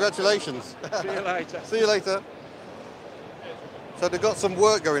now. Congratulations. See you later. See you later. So they've got some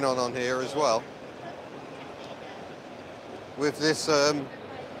work going on here as well. With this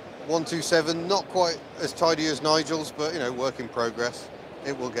 127, not quite as tidy as Nigel's, but, you know, work in progress.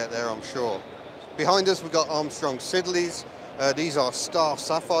 It will get there, I'm sure. Behind us, we've got Armstrong Siddeley's. These are Star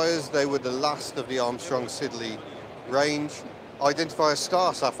Sapphires. They were the last of the Armstrong Siddeley range. Identify a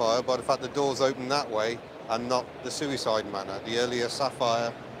Star Sapphire by the fact the doors open that way and not the suicide manner. The earlier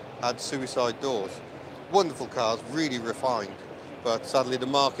Sapphire had suicide doors. Wonderful cars, really refined, but sadly the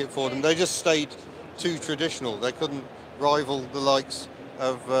market for them, they just stayed too traditional. They couldn't rival the likes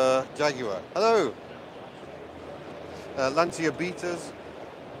of Jaguar. Hello. Lancia Beaters.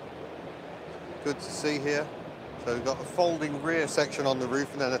 Good to see here. So we've got a folding rear section on the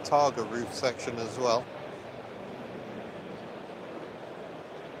roof and then a Targa roof section as well.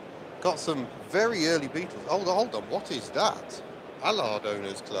 Got some very early Beetles. Hold on, what is that? Allard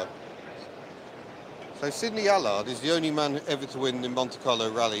Owners Club. So Sidney Allard is the only man ever to win the Monte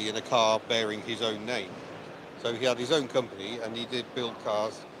Carlo Rally in a car bearing his own name. So he had his own company and he did build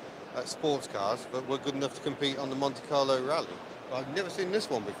cars, sports cars, but were good enough to compete on the Monte Carlo Rally. I've never seen this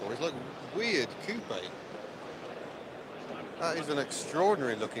one before. It's like a weird coupe. That is an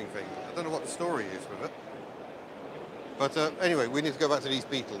extraordinary looking thing. I don't know what the story is with it. But anyway, we need to go back to these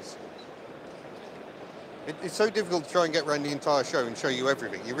Beetles. It's so difficult to try and get around the entire show and show you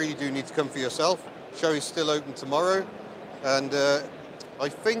everything. You really do need to come for yourself. Show is still open tomorrow. And I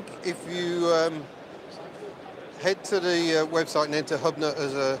think if you head to the website and enter Hubnut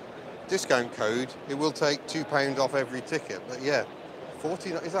as a discount code, it will take £2 off every ticket. But yeah,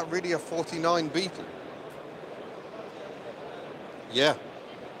 49, is that really a 49 Beetle? Yeah,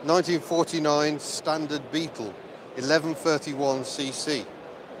 1949 standard Beetle, 1131cc.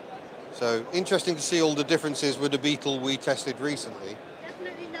 So interesting to see all the differences with the Beetle we tested recently.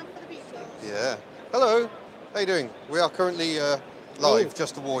 Definitely enough for the Beatles. Yeah. Hello, how you doing? We are currently live,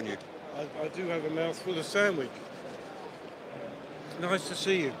 just to warn you. I do have a mouthful of sandwich. Nice to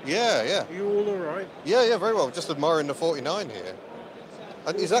see you. Yeah, yeah. Are you all right? Yeah, yeah, very well. Just admiring the 49 here.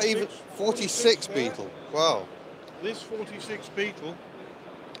 And is that even 46 Beetle? Wow. This 46 Beetle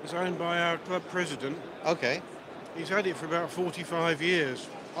is owned by our club president. Okay. He's had it for about 45 years.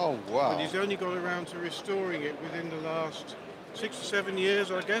 Oh, wow. But he's only got around to restoring it within the last 6 or 7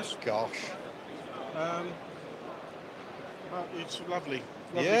 years, I guess. Gosh. But it's lovely.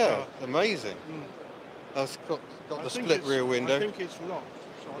 Yeah, Car. amazing. Mm. That's got I the think split it's- rear window. I think it's locked,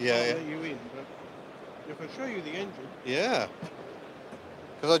 so I Yeah, can't yeah. let you in. But if I show you the engine, Yeah.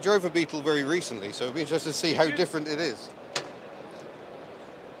 Because I drove a Beetle very recently, so it'd be interesting to see how different it is.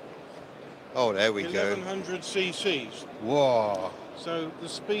 Oh, there we go. 1100 cc's. Whoa. So the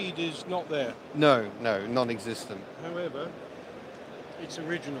speed is not there. No, no, non-existent. However, it's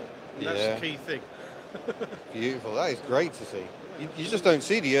original. And Yeah. that's the key thing. Beautiful. That is great to see. You just don't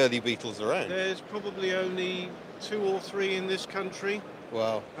see the early Beetles around. There's probably only 2 or 3 in this country,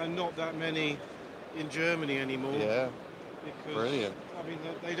 Wow. and not that many in Germany anymore. Yeah. Because, Brilliant. I mean,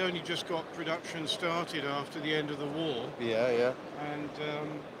 they'd only just got production started after the end of the war, Yeah, yeah. and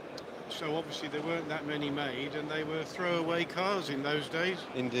so obviously there weren't that many made, and they were throwaway cars in those days,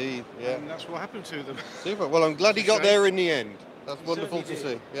 Indeed. Yeah. and that's what happened to them. Super. Well, I'm glad he got Shame. there in the end. That's He wonderful to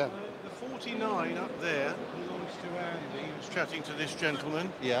certainly see. Yeah. The 49 up there belongs to Andy. He was chatting to this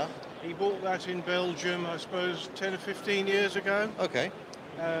gentleman. Yeah. He bought that in Belgium, I suppose, 10 or 15 years ago. Okay.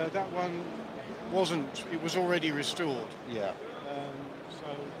 That one wasn't, it was already restored. Yeah. So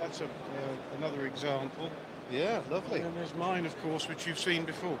that's another example. Yeah, lovely. And there's mine, of course, which you've seen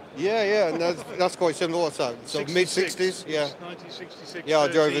before. Yeah, yeah, and that's quite similar. What's that? So mid 60s? Yeah. 1966. Yeah, I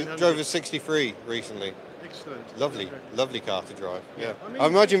drove 1300. a 63 recently. Excellent. Lovely, Okay. lovely car to drive. Yeah. I mean- I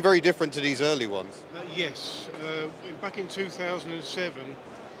imagine very different to these early ones. Yes. Back in 2007,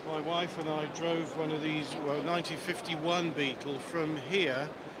 my wife and I drove one of these 1951 Beetle from here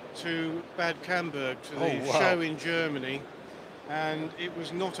to Bad Camberg to the Oh, wow. show in Germany, and it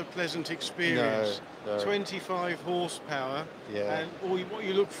was not a pleasant experience. No, no. 25 horsepower, Yeah. and what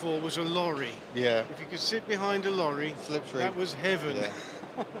you looked for was a lorry. Yeah. If you could sit behind a lorry, Slipstream. that was heaven.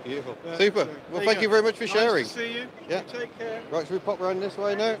 Yeah. Beautiful. But, Super. there Well, you thank go. you very much for sharing. Nice to see you. Yeah. Take care. Right, should we pop round this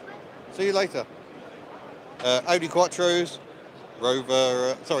way now? See you later. Audi Quattros,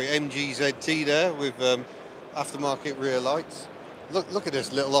 Rover, MGZT there with aftermarket rear lights. Look at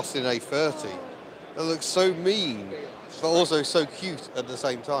this little Austin A30. That looks so mean, but also so cute at the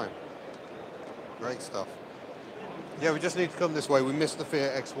same time. Great stuff. Yeah, we just need to come this way. We missed the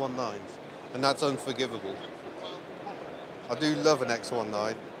Fiat X19s, and that's unforgivable. I do love an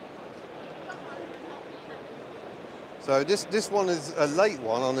X19. So this one is a late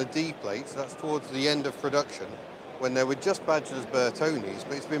one on a D plate, so that's towards the end of production, when they were just badged as Bertonis,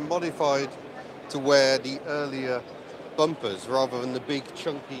 but it's been modified to wear the earlier bumpers rather than the big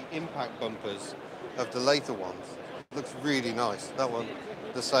chunky impact bumpers of the later ones. Looks really nice. That one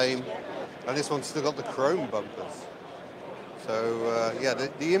the same, and this one's still got the chrome bumpers. So yeah,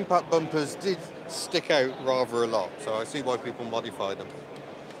 the impact bumpers did stick out rather a lot, so I see why people modify them.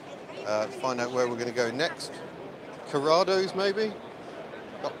 To find out where we're going to go next. Corrados maybe?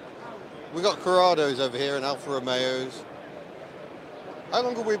 We got Corrados over here and Alfa Romeos. How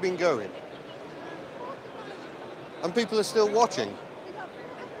long have we been going? And people are still watching.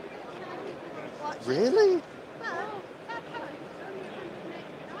 Really?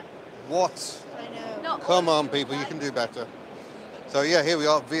 What? I know. Come on, people, you can do better. So yeah, here we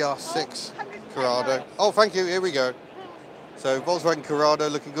are, VR6 Corrado. Oh, thank you, here we go. So Volkswagen Corrado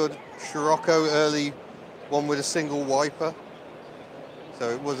looking good. Scirocco early one with a single wiper. So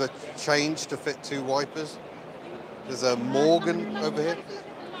it was a change to fit 2 wipers. There's a Morgan over here.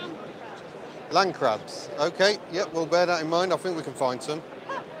 Land crabs. Okay, yep, we'll bear that in mind. I think we can find some.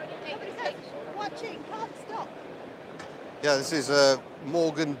 Watching, can't stop. Yeah, this is a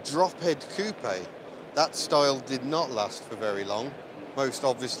Morgan Drophead Coupe. That style did not last for very long. Most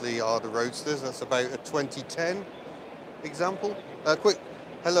obviously are the Roadsters. That's about a 2010 example. Quick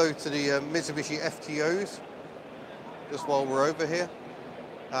hello to the Mitsubishi FTOs, just while we're over here.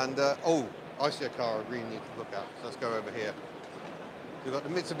 And, oh, I see a car I really need to look at. So let's go over here. We've got the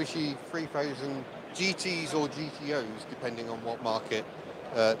Mitsubishi 3000 GTs or GTOs, depending on what market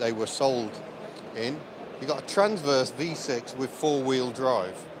they were sold in. You've got a Transverse V6 with 4-wheel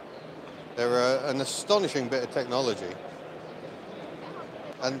drive. They're an astonishing bit of technology.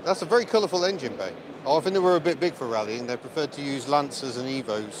 And that's a very colourful engine bay. Oh, I think they were a bit big for rallying. They preferred to use Lancers and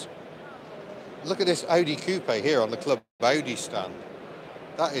Evos. Look at this Audi Coupe here on the Club Audi stand.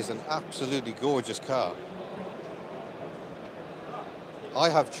 That is an absolutely gorgeous car. I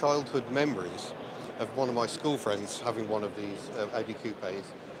have childhood memories of one of my school friends having one of these Audi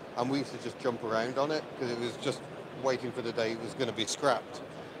Coupes, and we used to just jump around on it because it was just waiting for the day it was going to be scrapped.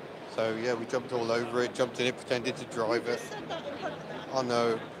 So yeah, we jumped all over it, jumped in it, pretended to drive it. Oh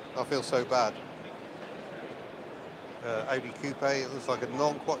no, I feel so bad. Audi Coupe, it looks like a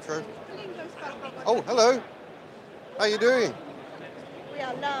non-quattro. Oh, hello. How you doing? We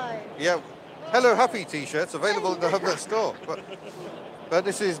are live. Yeah. Hello Happy t-shirts available at the Hubnut store. But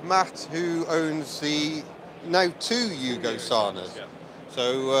this is Matt, who owns the now 2 Yugo Sanas. Yeah.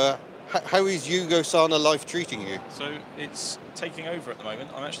 So how is Yugo Sana life treating you? So it's taking over at the moment.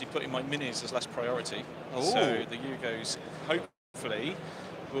 I'm actually putting my minis as last priority. Oh. So the Yugos hopefully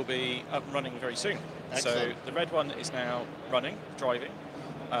will be up and running very soon. Excellent. So the red one is now running, driving.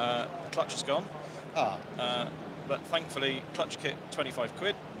 The clutch is gone. But thankfully, clutch kit, 25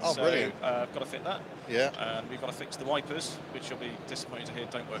 quid. Oh, so, brilliant. I've got to fit that. Yeah. And we've got to fix the wipers, which you'll be disappointed to hear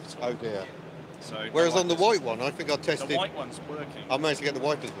don't work at all. Oh dear. So Whereas no on the wipers. white one, I think I tested. The white one's working. I managed to get the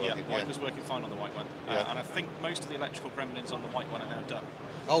wipers Yeah, working. the wipers working fine on the white one. Yeah. And I think most of the electrical gremlins on the white one are now done.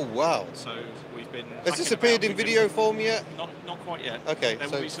 Oh wow. So we've been. Has this appeared in video form yet? Not quite yet. Okay, There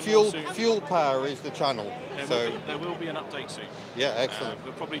will so be some more soon. fuel power is the channel. There will be an update soon. Yeah, excellent.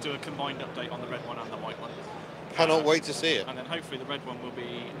 We'll probably do a combined update on the red one and the white one. Cannot wait to see it. And then hopefully the red one will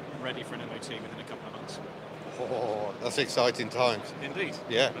be ready for an MOT within a couple of months. Oh, that's exciting times. Indeed.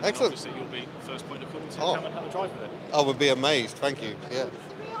 Yeah, But then excellent. obviously you'll be first point of call to Oh. come and have a drive with it. I would be amazed. Thank you. Yeah.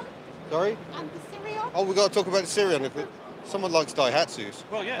 Sorry? And the Sirion? Oh, we've got to talk about the Sirion. If someone likes Daihatsus.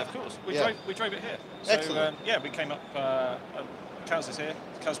 Well, yeah, of course. We Yeah. drove it here. So, Excellent. yeah, we came up. Kaz is here.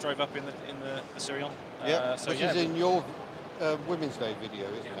 Kaz drove up in the Sirion. Yeah, So which yeah, is in your Women's Day video,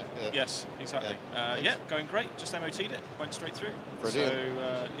 isn't it? Yeah. Yes, exactly. Yeah, going great. Just MOT'd it. Went straight through. Brilliant.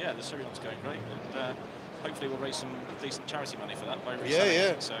 So yeah, the Sirion's going great, and hopefully we'll raise some decent charity money for that by Yeah, reselling yeah.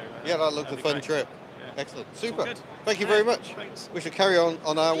 it. So Yeah, that looked a that'd be fun great. trip. Yeah. Excellent. It's all Super. good. Thank you Yeah, very much. thanks. We should carry on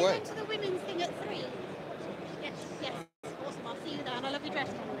our We way. went to the women's thing at 3. Yes, yes. Awesome. I'll see you there, and I love your dress.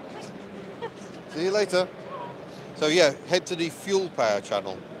 See you later. So yeah, head to the fuel power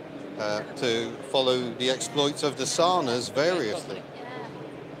channel to follow the exploits of the Sanas variously.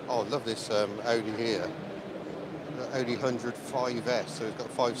 Oh, I love this Audi here. The Audi 100 5S, so it's got a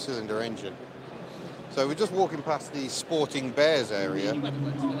 5-cylinder engine. So we're just walking past the Sporting Bears area.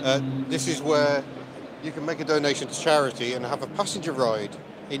 This is where you can make a donation to charity and have a passenger ride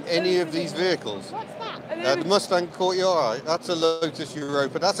in any of these vehicles. What's that? The Mustang caught your eye. That's a Lotus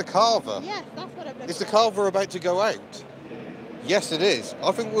Europa. That's a Carver. Yes, that's what I'm looking Is the at. Carver about to go out? Yes, it is.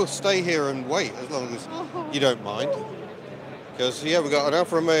 I think we'll stay here and wait as long as you don't mind. Because, yeah, we've got an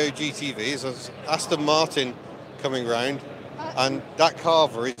Alfa Romeo GTV, there's Aston Martin coming round, and that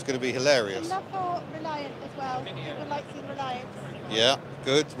Carver is going to be hilarious. Love for Reliant as well. People like seeing Reliant. Yeah,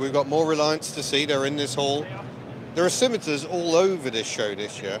 good. We've got more Reliance to see. They're in this hall. There are Scimitars all over this show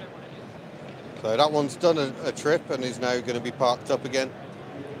this year. So that one's done a trip and is now going to be parked up again.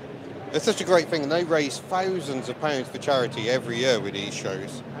 It's such a great thing, and they raise thousands of pounds for charity every year with these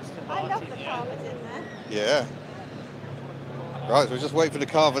shows. I love the Carvers in there. Yeah. Right, so we'll just wait for the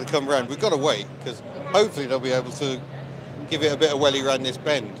Carver to come round. We've got to wait, because hopefully they'll be able to give it a bit of welly round this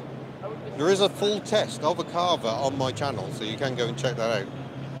bend. There is a full test of a Carver on my channel, so you can go and check that out.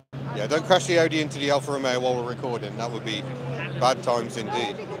 Yeah, don't crash the Audi into the Alfa Romeo while we're recording. That would be bad times That indeed.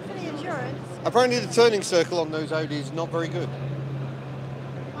 would be good for the insurance. Apparently the turning circle on those Audis is not very good.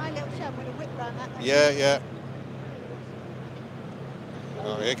 My little chum would have whipped round that Yeah.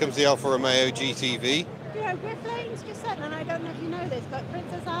 Oh, here comes the Alfa Romeo GTV. Yeah, we're flames just said, and I don't know if you know this, but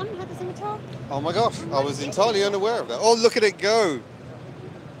Princess Anne had a scimitar. Oh my gosh, I was entirely unaware of that. Oh, look at it go.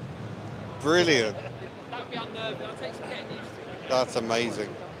 Brilliant. That'd be unnerving. I'll take some getting used to. That's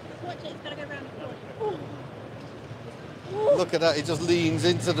amazing. Watch it, it's got to go round the corner. Look at that, it just leans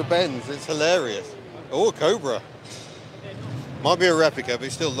into the bends. It's hilarious. Oh, a Cobra. Might be a replica, but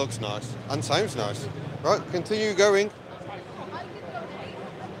it still looks nice and sounds nice. Right, continue going.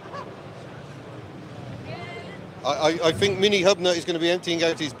 I think Mini Hubnut is going to be emptying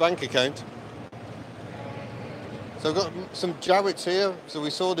out his bank account. So I've got some Jowetts here. So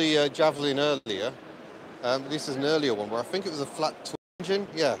we saw the Javelin earlier. This is an earlier one where I think it was a flat twin engine.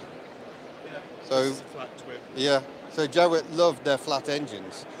 Yeah. So yeah. So Jowett loved their flat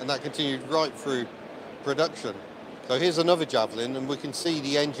engines, and that continued right through production. So here's another Javelin, and we can see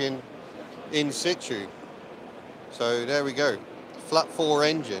the engine in situ. So there we go. Flat 4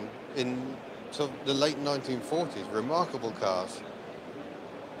 engine in the late 1940s. Remarkable cars.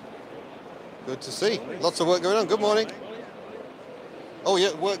 Good to see. Lots of work going on. Good morning. Oh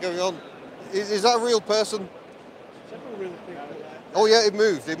yeah, work going on. Is that a real person? Oh yeah, it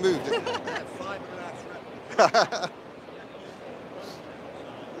moved. It moved.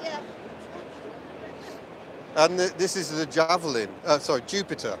 Yeah. And this is the Javelin. Sorry,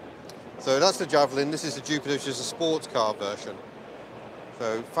 Jupiter. So that's the Javelin. This is the Jupiter, which is a sports car version.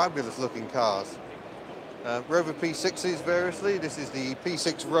 So fabulous looking cars. Rover P6s variously. This is the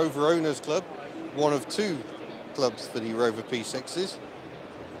P6 Rover Owners Club, one of 2 clubs for the Rover P6s.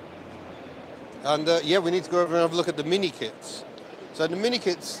 And yeah, we need to go over and have a look at the mini kits. So the mini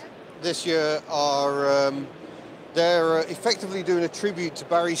kits this year are they're effectively doing a tribute to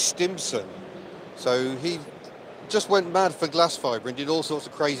Barry Stimson. So he just went mad for glass fibre and did all sorts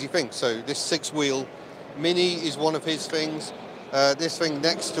of crazy things. So this 6-wheel Mini is one of his things. This thing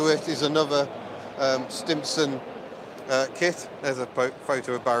next to it is another Stimson kit. There's a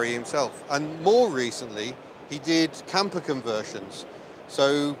photo of Barry himself. And more recently, he did camper conversions.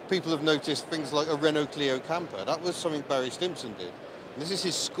 So people have noticed things like a Renault Clio camper. That was something Barry Stimson did. And this is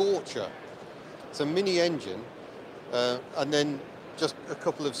his Scorcher. It's a mini engine, and then just a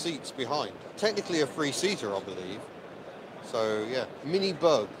couple of seats behind. Technically a 3-seater, I believe. So yeah, Mini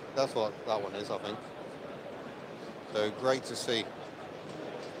Bug. That's what that one is, I think. So great to see.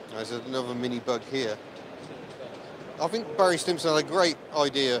 There's another Mini Bug here. I think Barry Stimson had a great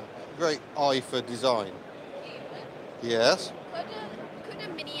idea, great eye for design. Yes? Could a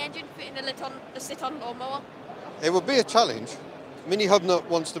mini engine fit in a sit-on lawnmower? It would be a challenge. Mini Hubnut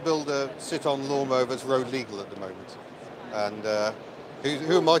wants to build a sit-on lawnmower that's road legal at the moment. And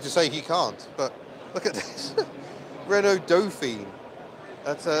who am I to say he can't? But look at this. Renault Dauphine.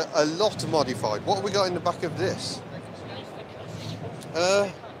 That's a lot modified. What have we got in the back of this?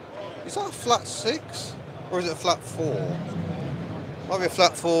 Is that a flat 6? Or is it a flat 4? Might be a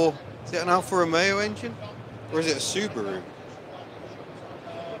flat 4. Is it an Alfa Romeo engine? Or is it a Subaru?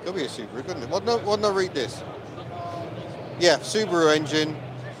 Could be a Subaru, couldn't it? Why didn't I read this? Yeah, Subaru engine,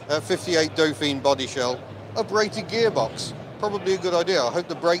 58 Dauphine body shell, uprated gearbox. Probably a good idea. I hope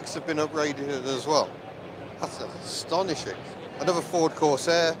the brakes have been upgraded as well. That's astonishing. Another Ford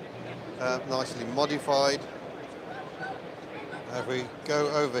Corsair, nicely modified. If we go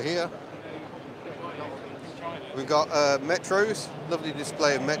over here, we've got Metros, lovely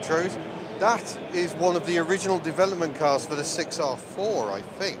display of Metros. That is one of the original development cars for the 6R4, I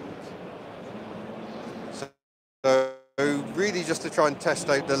think. So really just to try and test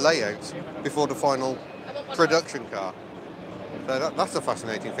out the layout before the final production car. So that's a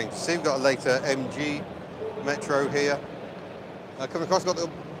fascinating thing to see. We've got a later MG Metro here. Coming across, got the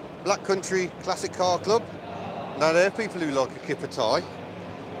Black Country Classic Car Club. Now there are people who like a kipper tie.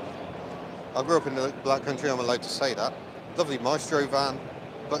 I grew up in the Black Country, I'm allowed to say that. Lovely Maestro van.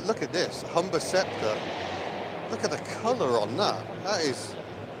 But look at this, Humber Scepter. Look at the colour on that. That is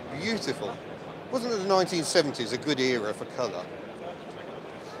beautiful. Wasn't the 1970s a good era for colour?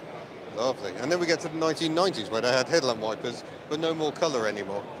 Lovely. And then we get to the 1990s where they had headlamp wipers, but no more colour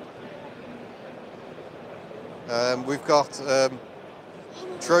anymore. We've got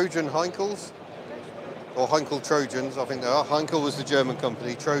Trojan Heinkels, or Heinkel Trojans, I think they are. Heinkel was the German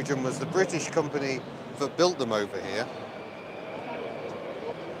company, Trojan was the British company that built them over here.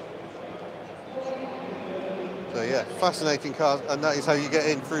 So yeah, fascinating cars, and that is how you get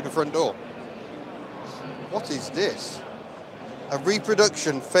in through the front door. What is this? A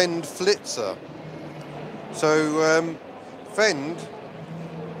reproduction Fend Flitzer. So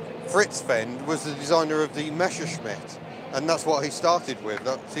Fritz Fend was the designer of the Messerschmitt, and that's what he started with.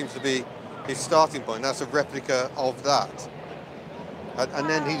 That seems to be his starting point. That's a replica of that. And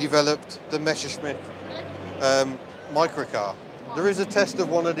then he developed the Messerschmitt microcar. There is a test of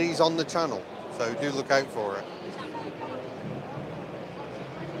one of these on the channel, so do look out for it.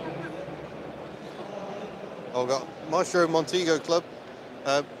 I've got Maestro Montego Club,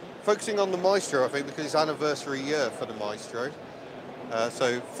 focusing on the Maestro, I think, because it's anniversary year for the Maestro.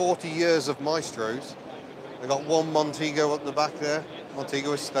 So 40 years of Maestros. I've got one Montego up the back there,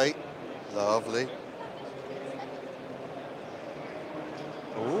 Montego Estate, lovely.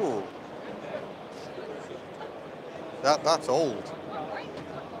 Ooh, that's old.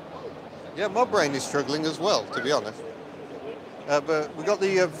 Yeah, my brain is struggling as well, to be honest. But we got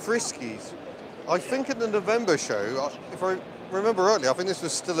the Friskies. I think in the November show, if I remember rightly, I think this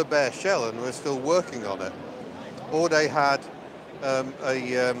was still a bare shell and we're still working on it. Or they had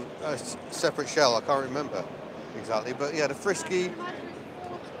a separate shell, I can't remember exactly. But yeah, the Frisky,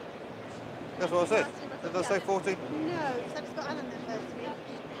 that's what I said. Did I say 40? No, because I've got Alan anniversary.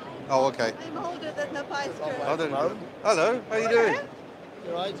 Oh, okay. I'm older than the Maestro. I don't know. Hello, how you doing?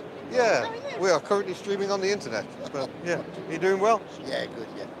 You right? Yeah, we are currently streaming on the internet. But yeah, you doing well? Yeah, good,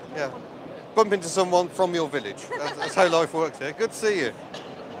 yeah. Yeah. Bump into someone from your village. That's how life works here. Good to see you.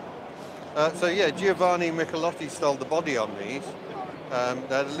 So yeah, Giovanni Michelotti stole the body on these.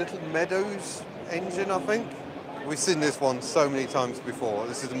 They had a little Meadows engine, I think. We've seen this one so many times before.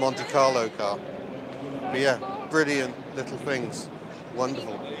 This is the Monte Carlo car. But yeah, brilliant little things.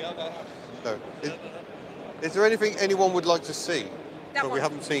 Wonderful. So, is there anything anyone would like to see that we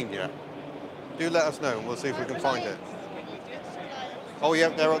haven't seen yet? Do let us know and we'll see if we can find it. Oh yeah,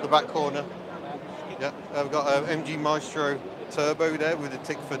 they're at the back corner. Yeah, I've got an MG Maestro Turbo there with a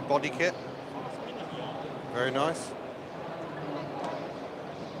Tickford body kit. Very nice.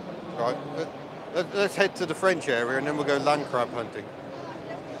 Right, let's head to the French area and then we'll go land crab hunting.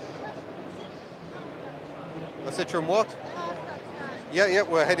 A Citroen what? Yeah,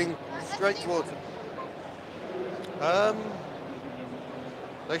 we're heading straight towards it.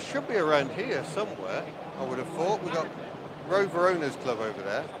 They should be around here somewhere, I would have thought. We've got Rover Owners Club over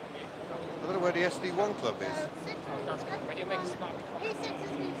there. I don't know where the SD1 club is.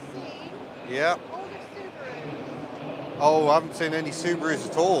 Yeah. Oh, I haven't seen any Subarus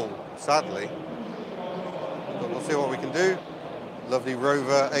at all, sadly. But we'll see what we can do. Lovely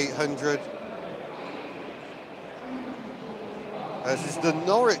Rover 800. This is the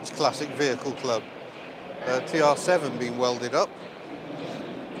Norwich Classic Vehicle Club. TR7 being welded up.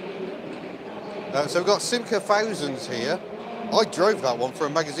 So we've got Simca Thousands here. I drove that one for a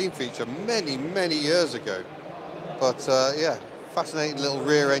magazine feature many, many years ago. But yeah, fascinating little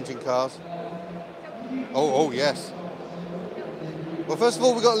rear engine cars. Oh yes. Well, first of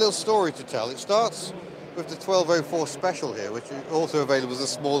all, we've got a little story to tell. It starts with the 1204 Special here, which is also available as a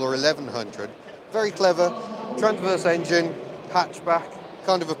smaller 1100. Very clever, transverse engine, hatchback,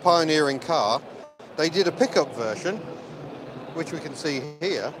 kind of a pioneering car. They did a pickup version, which we can see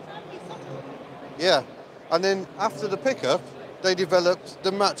here. Yeah, and then after the pickup, they developed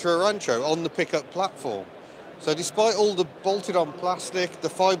the Matra Rancho on the pickup platform. So despite all the bolted on plastic, the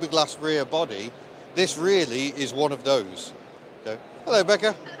fiberglass rear body, this really is one of those. So, hello,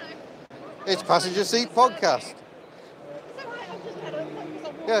 Becca. It's Passenger Seat Podcast.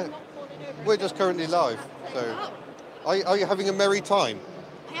 Yeah, we're just currently live. So, are you having a merry time?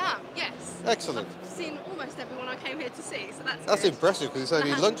 I am, yes. Excellent. I've seen almost everyone I came here to see, so that's good. impressive because it's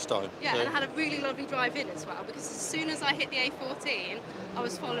only lunchtime. Yeah, so. and I had a really lovely drive in as well because as soon as I hit the A14, I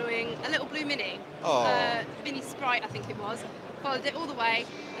was following a little blue Mini. Mini Sprite, I think it was. Followed it all the way,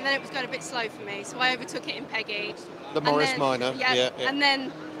 and then it was going a bit slow for me, so I overtook it in Peggy. The Morris Minor. Yeah. And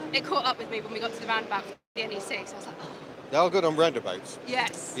then it caught up with me when we got to the roundabout for the NSU, so I was like, oh. They are good on roundabouts.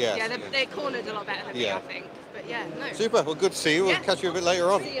 Yes. Yeah, they cornered a lot better than me, I think. But yeah, no. Super. Well, good to see you. We'll catch you a bit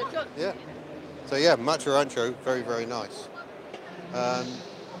later on. See you. Yeah. So yeah, Matra Rancho, very, very nice.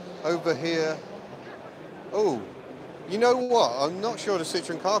 Over here, oh, you know what? I'm not sure the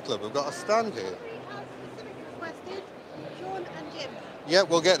Citroen Car Club have got a stand here. Sean and Jim. Yeah,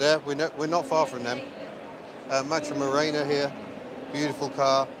 we'll get there. We're not far from them. Matra Morena here, beautiful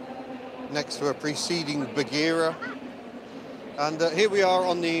car, next to a preceding Bagheera. And here we are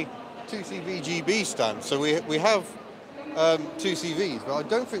on the 2CV stand. So we have 2CVs, but I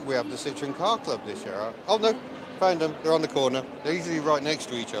don't think we have the Citroen Car Club this year. Oh no, found them. They're on the corner. They're usually right next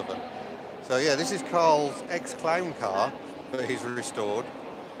to each other. So yeah, this is Carl's ex-clown car that he's restored.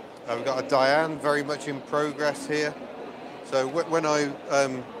 We've got a Diane very much in progress here. So when I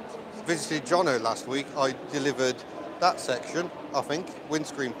visited Jono last week, I delivered that section, I think,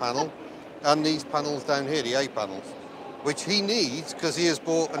 windscreen panel, and these panels down here, the A panels. which he needs because he has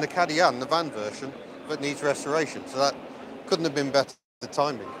bought an Acadian, the van version, but needs restoration. So that couldn't have been better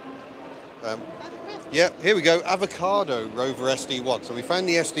timing. Yeah, here we go, avocado Rover SD1. So we found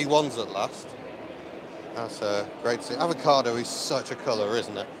the SD1s at last. That's great to see. Avocado is such a colour,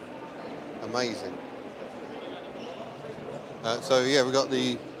 isn't it? Amazing. So yeah, we've got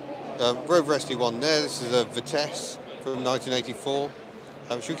the Rover SD1 there. This is a Vitesse from 1984.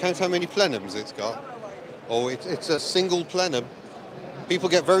 Should we count how many plenums it's got? Oh, it's a single plenum. People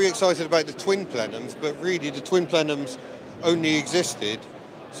get very excited about the twin plenums, but really the twin plenums only existed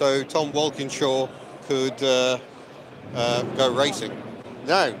so Tom Walkinshaw could go racing.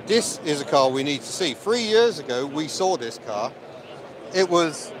 Now, this is a car we need to see. 3 years ago, we saw this car. It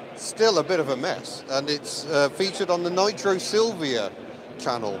was still a bit of a mess, and it's featured on the Nitro Silvia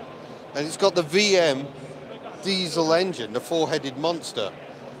channel. And it's got the VM diesel engine, the four-headed monster.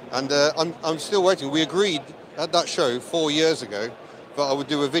 And I'm still waiting. We agreed at that show 4 years ago that I would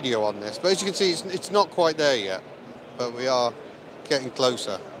do a video on this. But as you can see, it's not quite there yet. But we are getting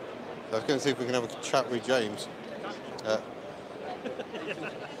closer. So I was going to see if we can have a chat with James.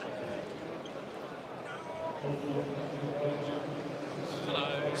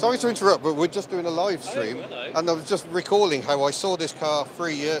 Sorry to interrupt, but we're just doing a live stream, and I was just recalling how I saw this car 4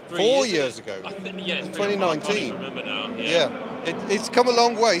 years ago, Yeah, in 2019. I can't even remember now. Yeah. It's come a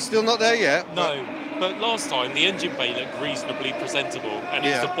long way. Still not there yet. No, but last time the engine bay looked reasonably presentable, and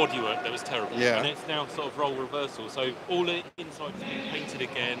it's the bodywork that was terrible. Yeah. And it's now sort of role reversal, so all the inside's been painted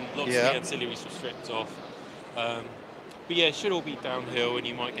again. Lots of the ancillaries were stripped off. But yeah, it should all be downhill, and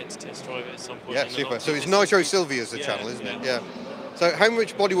you might get to test drive it at some point. Yeah, super. So it's Nitro Silvia's the channel, isn't it? Yeah. So how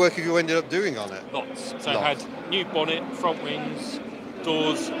much bodywork have you ended up doing on it? Lots. So I had new bonnet, front wings,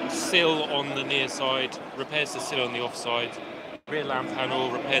 doors, sill on the near side, repairs to sill on the off side, rear lamp panel,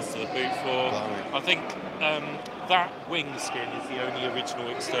 repairs to the boot floor. I think that wing skin is the only original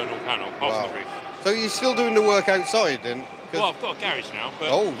external panel, apart from the roof. So you're still doing the work outside then? Well, I've got a garage now, but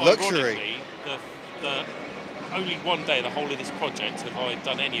luxury. The only one day the whole of this project have I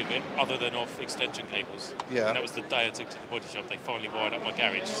done any of it other than off extension cables. Yeah. And that was the day I took to the body shop. They finally wired up my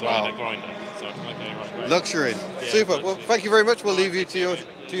garage, so I had a grinder. So right. Luxury. Yeah, super. Well, thank you very much. We'll leave you to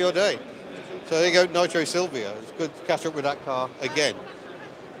your day. So there you go, Nitro Silvia. It's good to catch up with that car again.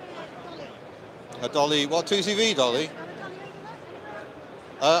 A Dolly, what 2CV Dolly?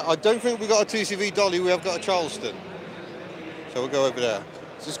 I don't think we got a 2CV Dolly. We have got a Charleston. So we'll go over there.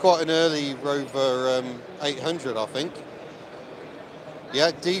 This is quite an early Rover 800, I think. Yeah,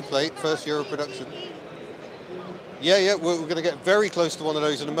 D plate, first year of production. Yeah, we're going to get very close to one of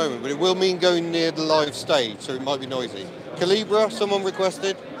those in a moment, but it will mean going near the live stage, so it might be noisy. Calibra, someone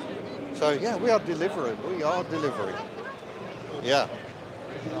requested. So yeah, we are delivering. Yeah.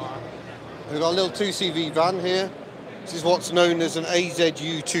 We've got a little 2CV van here. This is what's known as an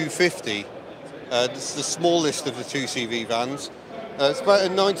AZU 250. This is the smallest of the 2CV vans. It's about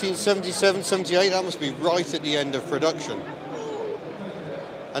in 1977, 78, that must be right at the end of production.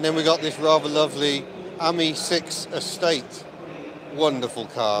 And then we got this rather lovely AMI 6 Estate. Wonderful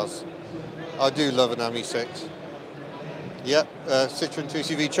cars. I do love an AMI 6. Yep, Citroen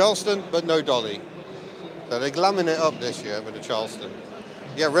 2CV Charleston, but no Dolly. So they're glamming it up this year with the Charleston.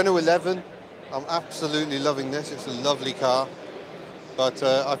 Yeah, Renault 11. I'm absolutely loving this. It's a lovely car. But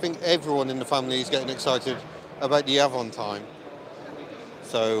I think everyone in the family is getting excited about the Aventime.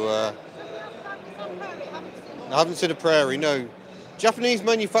 So, I haven't seen a Prairie, no. Japanese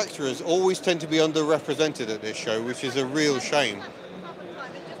manufacturers always tend to be underrepresented at this show, which is a real shame.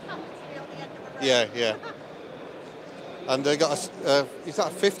 Yeah. And they got is that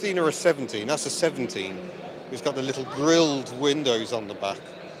a 15 or a 17? That's a 17. It's got the little grilled windows on the back.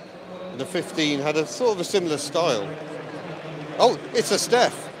 And the 15 had a sort of a similar style. Oh, it's a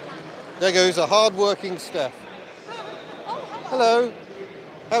Steph. There goes a hard-working Steph. Hello.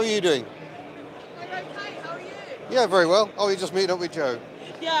 How are you doing? I'm okay, how are you? Yeah, very well. Oh, you're just meeting up with Joe?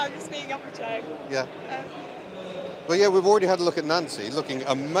 Yeah, I'm just meeting up with Joe. Yeah. Well, yeah, we've already had a look at Nancy, looking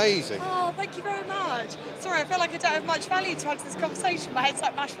amazing. Oh, thank you very much. Sorry, I feel like I don't have much value to add to this conversation. My head's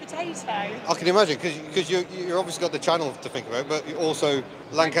like mashed potato. I can imagine, because you're obviously got the channel to think about, but you're also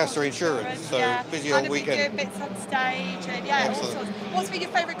Lancaster Insurance, so busy all weekend. And bits on stage, and all sorts. What's been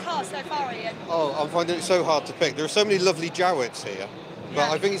your favourite car so far, Ian? Oh, I'm finding it so hard to pick. There are so many lovely Jowetts here, but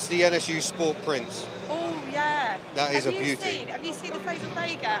I think it's the NSU Sport Prinz. Oh, yeah. That is a beauty. Have you seen the Facel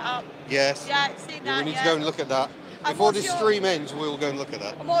Vega up? Yes. Yeah, I've seen that. We need to go and look at that. Before this stream ends, we'll go and look at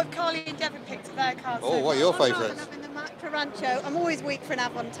that. And what have Carly and Devon picked of their cars? Oh, what are your favourites? I'm in the Matra Rancho. I'm always weak for an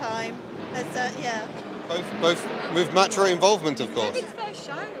Avon time. Yeah. Both with Matra involvement, of course. It's their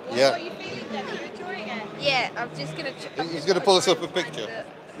show. What Yeah. are you feeling then? Are you enjoying it? Yeah, I'm just gonna. He's going to pull us up a picture.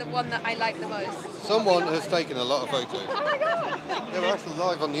 The one that I like the most. Someone has taken a lot of photos. Oh my god! Yeah, we're actually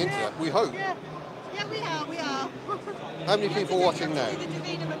live on the internet. We hope. Yeah, we are. How many people watching now? The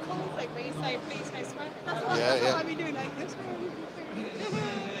Davina McCall thing where you say, please no swearing. That's what Yeah. I've been doing, like, no swearing.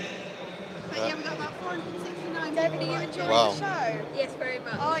 But yeah, we've got about 469 Debbie, people. you enjoying Wow. the show? Yes, very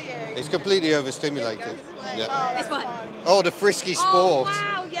much. Are you? It's completely overstimulated. Yeah. Oh, This one. Oh, the Frisky Sport. Oh,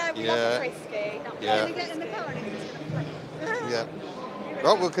 wow, yeah, we Yeah. love the Frisky. Yeah. We get in the car and it's just going to flip. Yeah.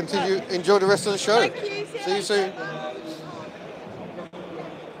 Right, we'll continue. Enjoy the rest of the show. Thank you. See you soon.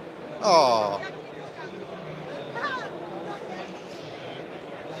 Oh.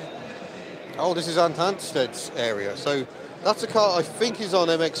 Oh, this is Ant Hansted's area. So that's a car I think is on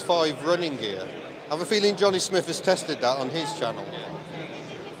MX5 running gear. I have a feeling Johnny Smith has tested that on his channel.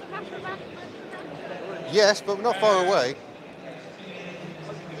 Yes, but not far away.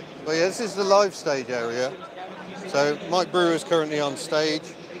 But yeah, this is the live stage area. So Mike Brewer is currently on stage.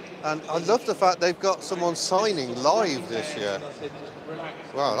 And I love the fact they've got someone signing live this year.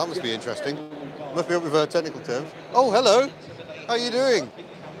 Wow, that must be interesting. Must be up with technical terms. Oh, hello. How are you doing?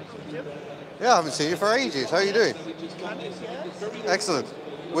 Yeah, I haven't seen you for ages. How are you doing? Excellent.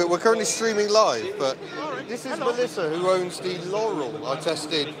 We're currently streaming live, but this is Melissa, who owns the Laurel. I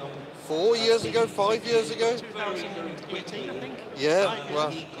tested 4 years ago, 5 years ago. 2018, I think. Yeah,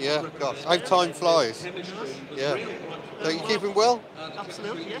 well, yeah, gosh, how time flies. Yeah. So you keeping well?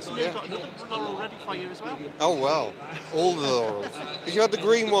 Absolutely, yes. And Yeah. we've got another laurel ready for you as well. Oh, wow. All the Laurels. Because you had the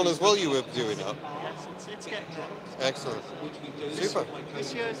green one as well you were doing up. Yes, it's getting there. Excellent. Super.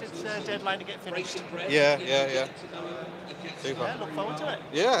 This year's its deadline to get finished. Yeah. Yeah, Super. look forward to it.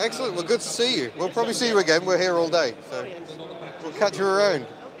 Yeah, excellent. Well, good to see you. We'll probably see you again. We're here all day, so we'll catch you around.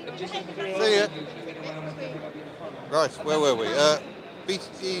 See ya. Right, where were we?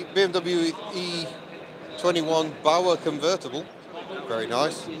 BMW E21 Bauer convertible. Very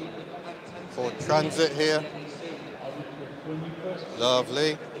nice. Ford Transit here.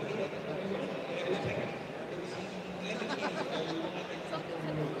 Lovely.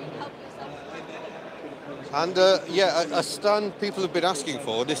 And yeah, a stand people have been asking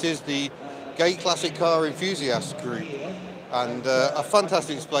for. This is the Gay Classic Car Enthusiast group. And a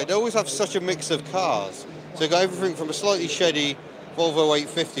fantastic display. They always have such a mix of cars. So you've got everything from a slightly sheddy Volvo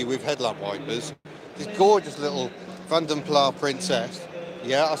 850 with headlamp wipers. This gorgeous little Van den Pla Princess.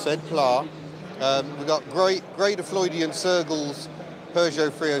 Yeah, I said Pla. We've got great de Floydian Sergels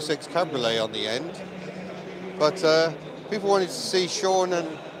Peugeot 306 Cabriolet on the end. But people wanted to see Sean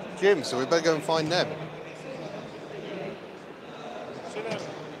and Jim, so we better go and find them.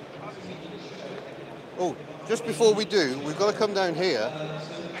 Oh, just before we do, we've got to come down here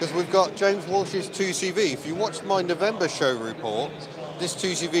because we've got James Walsh's 2CV. If you watched my November show report, this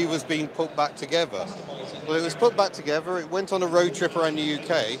 2CV was being put back together. Well, it was put back together, it went on a road trip around the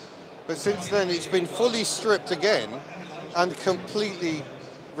UK, but since then it's been fully stripped again and completely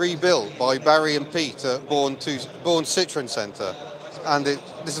rebuilt by Barry and Pete at Bourne Citroen Centre. And this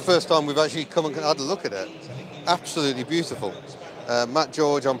is the first time we've actually come and had a look at it. Absolutely beautiful. Matt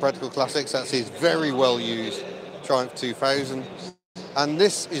George on Practical Classics, that's his very well used Triumph 2000. And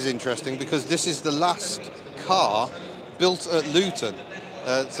this is interesting because this is the last car built at Luton.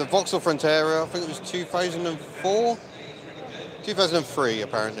 It's a Vauxhall Frontera, I think it was 2004? 2003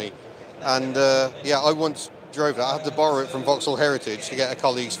 apparently. And yeah, I once drove that. I had to borrow it from Vauxhall Heritage to get a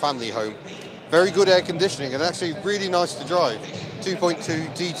colleague's family home. Very good air conditioning and actually really nice to drive. 2.2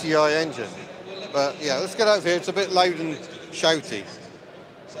 DTI engine. But yeah, let's get out of here. It's a bit loud and shouty.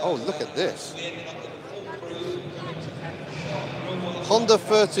 Oh, look at this. Honda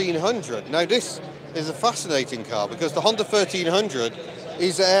 1300. Now this is a fascinating car because the Honda 1300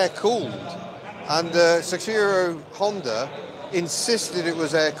 is air-cooled. And Sekiro Honda insisted it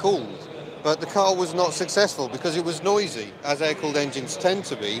was air-cooled. But the car was not successful because it was noisy, as air-cooled engines tend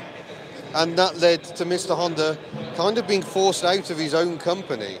to be. And that led to Mr. Honda kind of being forced out of his own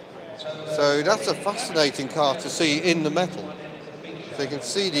company. So that's a fascinating car to see in the metal. So you can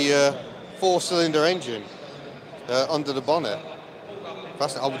see the 4-cylinder engine under the bonnet.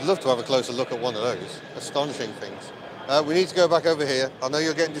 I would love to have a closer look at one of those. Astonishing things. We need to go back over here. I know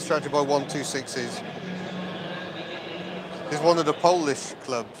you're getting distracted by 126s. This is one of the Polish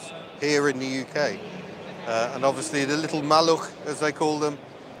clubs here in the UK. And obviously the little Maluch, as they call them,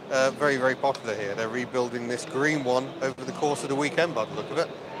 very, very popular here. They're rebuilding this green one over the course of the weekend by the look of it.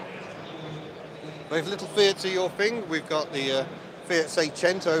 If little Fiats are your thing, we've got the Fiat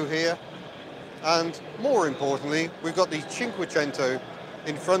Seicento here. And more importantly, we've got the Cinquecento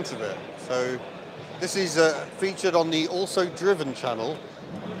in front of it. So This is featured on the Also Driven channel,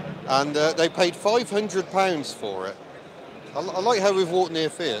 and they paid £500 for it. I like how we've walked near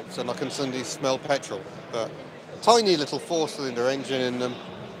Fiat's and I can suddenly smell petrol, but tiny little 4-cylinder engine in them,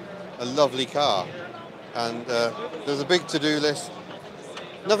 a lovely car. And there's a big to-do list.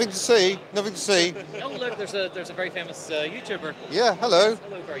 Nothing to see, nothing to see. Oh look, there's a very famous YouTuber. Yeah, hello.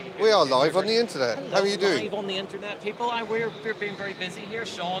 Hello, very We are live on the internet. Hello, How are you doing? Live on the internet, people. We're being very busy here.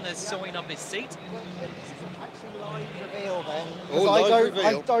 Sean is sewing up his seat. Reveal then. Oh, I live reveal.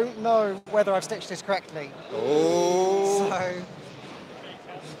 I don't know whether I've stitched this correctly. Oh. So.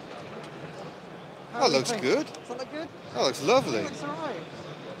 That looks good. Does that look good? That looks lovely. It looks alright.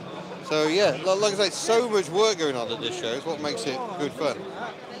 So yeah, like I say, so much work going on at this show. It's what makes it good fun.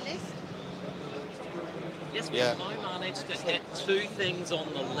 Yes, we Yeah. now managed to hit 2 things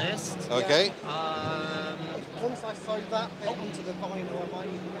on the list. Okay. Once I sew that bit onto the vinyl, I might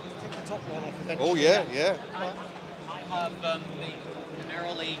even take the top one off eventually. Oh yeah, yeah. I have been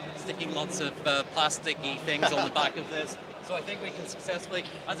primarily sticking lots of plasticky things on the back of this. So I think we can successfully,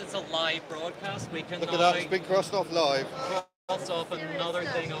 as it's a live broadcast, we can Look now at that, it's been crossed off live. cross off another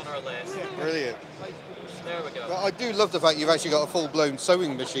thing on our list. Brilliant. There we go. But I do love the fact you've actually got a full-blown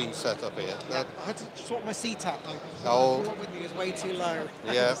sewing machine set up here. I had to swap my seat out though. Oh. The one with me was way too low.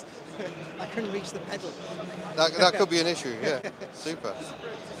 Yeah. I couldn't reach the pedal. That could be an issue, yeah. Super.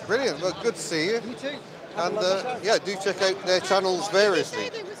 Brilliant, well good to see you. You too. And yeah, do check out their channels variously.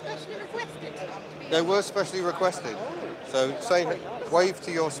 They were specially requested. They were specially requested. So say wave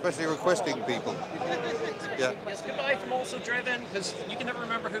to your specially requesting people. Yeah. Yes, goodbye from Also Driven, because you can never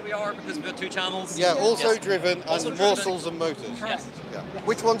remember who we are because we've got 2 channels. Yeah, Also Yes. Driven Also and Driven. Morsels and Motors. Yes. Yeah.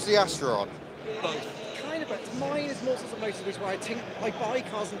 Which one's the Astron? Kind of, but mine is Morsels and Motors, which is where I buy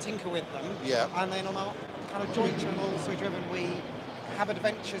cars and tinker with them. Yeah. And then on our kind of joint channel, Also Driven, we have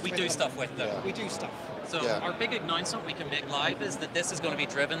adventures We with do them. stuff with them. Yeah. We do stuff. So Yeah. our big announcement we can make live is that this is going to be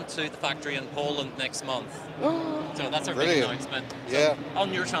driven to the factory in Poland next month. So that's our big Brilliant. announcement. So Yeah.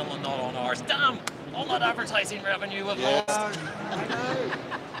 on your channel and not on ours. Damn! All that advertising revenue we've Yeah. lost. I know.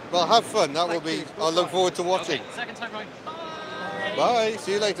 Well, have fun. That will be. I look forward to watching. Okay, second time round. Bye.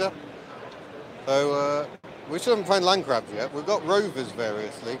 See you later. So we still haven't found land crabs yet. We've got Rovers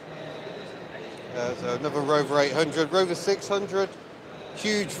variously. So another Rover 800, Rover 600.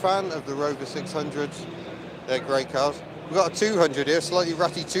 Huge fan of the Rover 600s. They're great cars. We've got a 200 here, slightly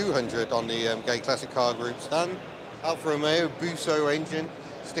ratty 200 on the Gay Classic Car Group stand. Alfa Romeo Busso engine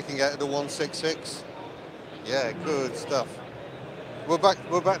sticking out of the 166. Yeah, good stuff. We're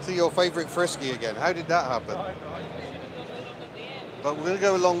back to your favourite Frisky again. How did that happen? But we're going to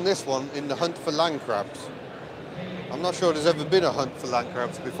go along this one in the hunt for land crabs. I'm not sure there's ever been a hunt for land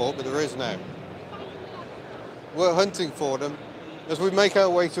crabs before, but there is now. We're hunting for them as we make our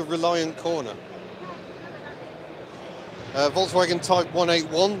way to Reliant Corner. Volkswagen Type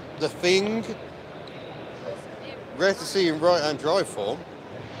 181, the Thing. Rare to see in right-hand drive form.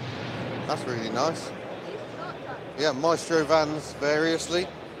 That's really nice. Yeah, Maestro vans variously.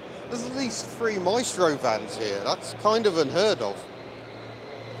 There's at least 3 Maestro vans here. That's kind of unheard of.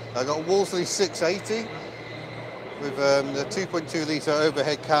 I got a Wolseley 680 with the 2.2 litre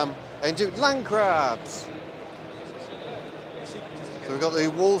overhead cam engine. Land crabs! So we've got the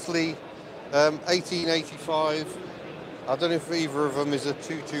Wolseley 1885. I don't know if either of them is a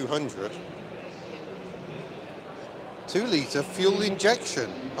 2200. 2 litre fuel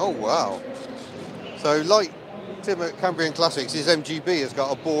injection. Oh wow. So like Tim at Cambrian Classics, his MGB has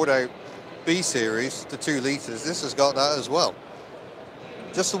got a bored out B series to 2 litres. This has got that as well.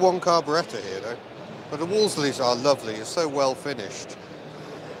 Just the one carburettor here though. But the Wolseleys are lovely, it's so well finished.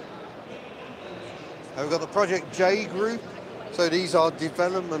 And we've got the Project J group. So these are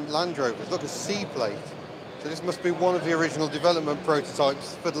development Land Rovers. Look, a C plate. So this must be one of the original development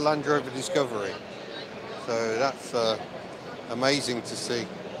prototypes for the Land Rover Discovery. So that's amazing to see.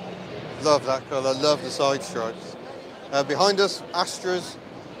 Love that colour, love the side stripes. Behind us, Astras,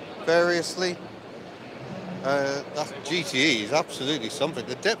 variously. That GTE is absolutely something.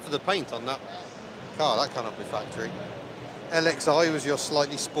 The depth of the paint on that car, that cannot be factory. LXI was your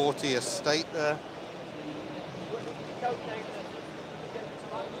slightly sporty estate there.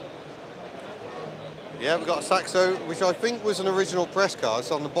 Yeah, we've got a Saxo, which I think was an original press car. It's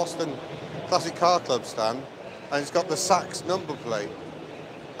on the Boston Classic Car Club stand, and it's got the Sax number plate.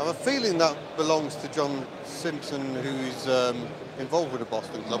 I have a feeling that belongs to John Simpson, who's involved with the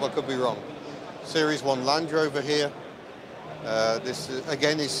Boston Club. I could be wrong. Series 1 Land Rover here. This,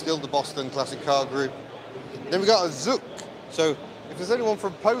 again, is still the Boston Classic Car Group. Then we've got a Zook. So if there's anyone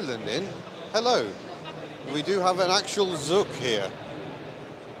from Poland in, hello. We do have an actual Zook here.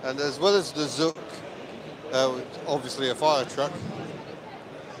 And as well as the Zook, It's obviously a fire truck.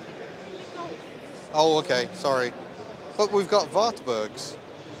 Oh, okay, sorry. But we've got Wartburgs.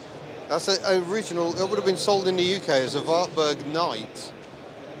 That's an original. It would have been sold in the UK as a Wartburg Knight,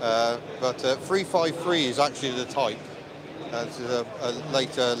 but 353 is actually the type. This is a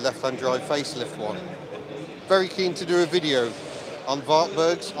later left-hand drive facelift one. Very keen to do a video on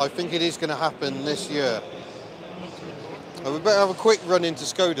Wartburgs. I think it is going to happen this year. We better have a quick run into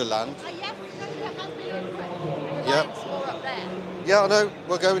Skoda land. Yeah. Yeah, I know.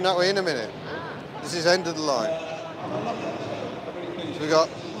 We're going that way in a minute. This is end of the line. So we got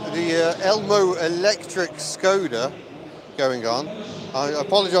the Elmo electric Skoda going on. I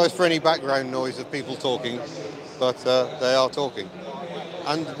apologise for any background noise of people talking, but they are talking.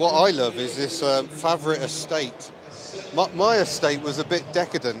 And what I love is this Favourite estate. My estate was a bit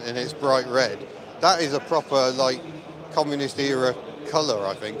decadent in its bright red. That is a proper, like, communist era colour,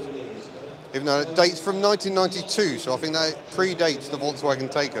 I think. Even though it dates from 1992, so I think that predates the Volkswagen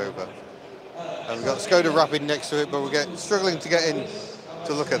takeover. And we've got Skoda Rapid next to it, but we're struggling to get in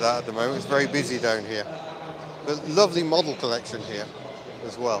to look at that at the moment. It's very busy down here. But lovely model collection here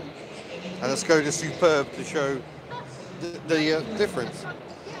as well. And a Skoda Superb to show the difference.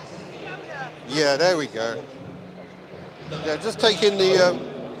 Yeah, there we go. Yeah, just taking the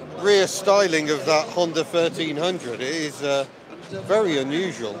rear styling of that Honda 1300. It is very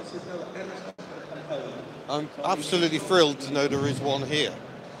unusual. I'm absolutely thrilled to know there is one here.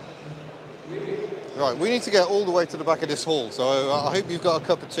 Right, we need to get all the way to the back of this hall, so I hope you've got a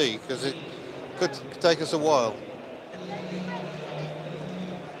cup of tea, because it could take us a while.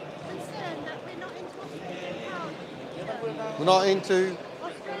 We're not into...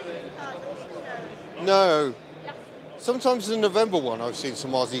 No. Sometimes the November one I've seen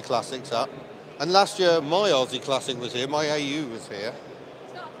some Aussie classics at. And last year my Aussie classic was here, my AU was here.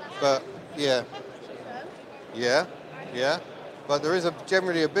 But yeah. Yeah, yeah. But there is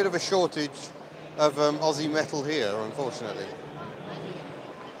generally a bit of a shortage of Aussie metal here, unfortunately.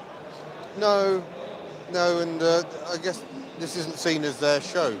 No, and I guess this isn't seen as their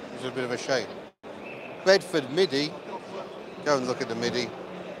show. It's a bit of a shame. Bedford Midi. Go and look at the Midi.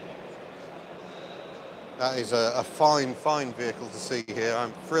 That is a fine, fine vehicle to see here.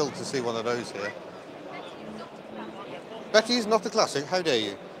 I'm thrilled to see one of those here. Betty's not the classic, how dare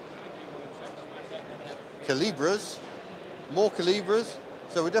you? Calibras, more Calibras.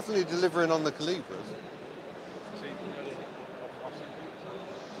 So we're definitely delivering on the Calibras.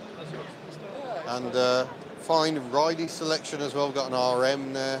 And fine Riley selection as well. We've got an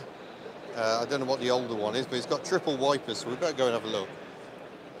RM there. I don't know what the older one is, but it's got triple wipers, so we better go and have a look.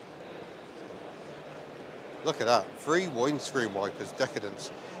 Look at that, 3 windscreen wipers, decadence.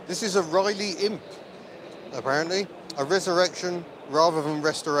 This is a Riley Imp, apparently. A resurrection rather than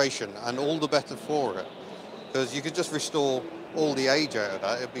restoration, and all the better for it. Because you could just restore all the age out of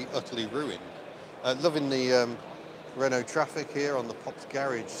that, it'd be utterly ruined. Loving the Renault Traffic here on the Pops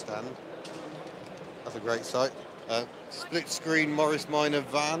Garage stand. That's a great sight. Split screen Morris Minor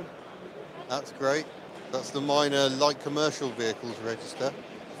van. That's great. That's the Minor light commercial vehicles register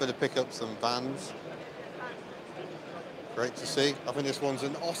for the pickups and vans. Great to see. I think this one's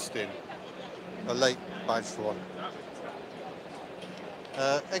an Austin, a late badged one.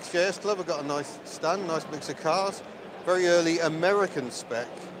 XJS Club have got a nice stand, nice mix of cars. Very early American spec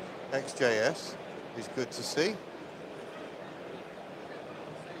XJS is good to see.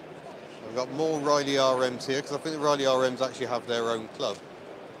 We've got more Riley RMs here, because I think the Riley RMs actually have their own club.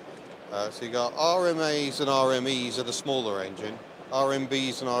 So you got RMAs and RMEs are the smaller engine,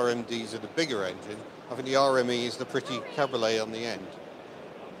 RMBs and RMDs are the bigger engine. I think the RME is the pretty cabriolet on the end,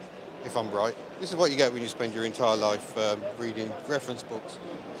 if I'm right. This is what you get when you spend your entire life reading reference books,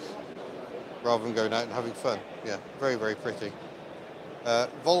 rather than going out and having fun. Yeah, very, very pretty.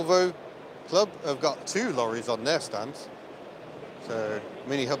 Volvo Club have got 2 lorries on their stands. So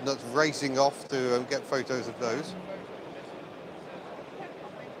Mini Hubnuts racing off to get photos of those.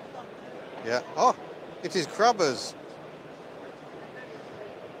 Yeah. Oh, it is Crabbers.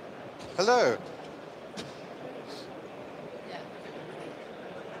 Hello.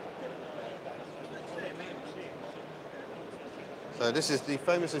 So this is the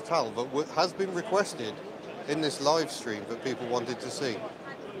famous Talbot that has been requested in this live stream that people wanted to see.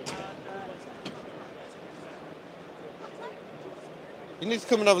 You need to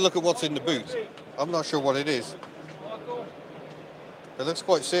come and have a look at what's in the boot. I'm not sure what it is. It looks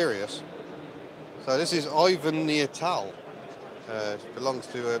quite serious. So this is Ivan the Ital. It belongs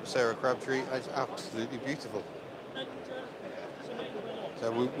to Sarah Crabtree. It's absolutely beautiful.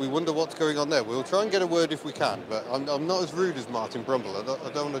 So we wonder what's going on there. We'll try and get a word if we can, but I'm not as rude as Martin Brumble. I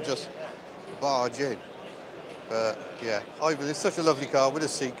don't want to just barge in. But yeah, Ivan is such a lovely car with the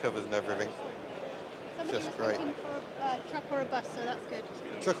seat covers and everything. Somebody Just was great. looking for a truck or a bus, so that's good.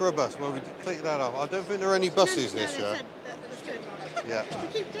 Truck or a bus? Well, we click that off. I don't think there are any buses this year. That was good. Yeah. We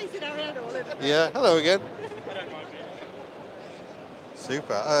keep chasing our head all over. Yeah, hello again.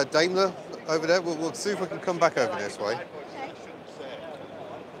 Super. Daimler over there. We'll see if we can come back over this way.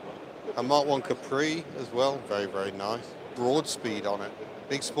 A Mark 1 Capri as well. Very, very nice. Broad speed on it.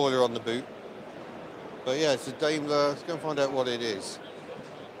 Big spoiler on the boot. But yeah, it's a Daimler. Let's go and find out what it is.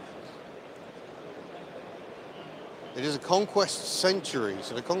 It is a Conquest Century.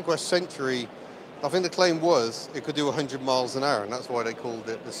 So the Conquest Century, I think the claim was it could do 100 miles an hour, and that's why they called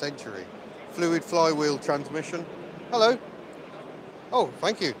it the Century. Fluid flywheel transmission. Hello. Oh,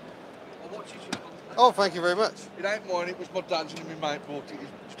 thank you. Oh, thank you very much. It ain't mine, it was my dad's and my mate bought it.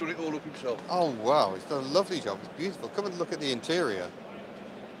 He's done it all up himself. Oh, wow. He's done a lovely job. It's beautiful. Come and look at the interior.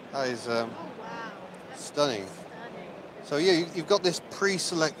 That is stunning. So, yeah, you've got this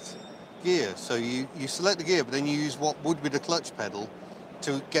pre-select gear. So you select the gear, but then you use what would be the clutch pedal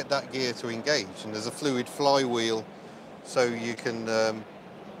to get that gear to engage. And there's a fluid flywheel, so you can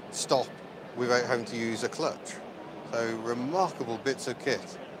stop without having to use a clutch. So remarkable bits of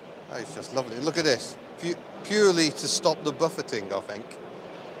kit. That is just lovely. Look at this. Purely to stop the buffeting, I think,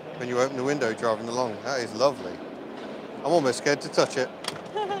 when you open the window driving along. That is lovely. I'm almost scared to touch it.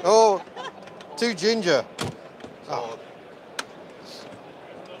 Oh, too ginger. Oh.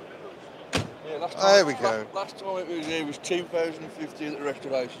 Yeah, There we go. Last time it was here was 2015 at the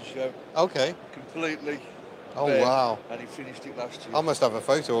restoration show. Okay. Completely. Oh, bare, wow. And he finished it last year. I must have a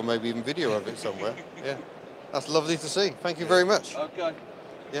photo or maybe even video of it somewhere. Yeah. That's lovely to see. Thank you very much. Okay.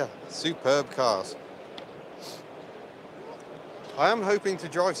 Yeah, superb cars. I am hoping to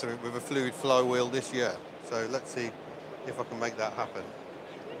drive something with a fluid flywheel this year. So let's see if I can make that happen.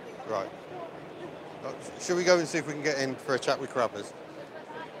 Right. Should we go and see if we can get in for a chat with Crabbers?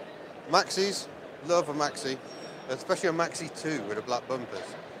 Maxis, love a Maxi, especially a Maxi 2 with the black bumpers.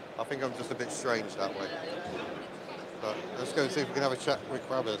 I think I'm just a bit strange that way. But let's go and see if we can have a chat with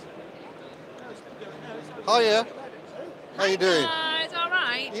Crabbers. Hiya. How you doing? It's all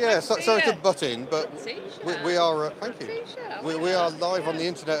right. Yeah, sorry to you. butt in, but we are, thank you. We are live on the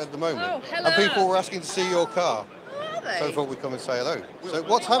internet at the moment. Oh, hello. And people were asking to see your car. Are they? So I thought we'd come and say hello. So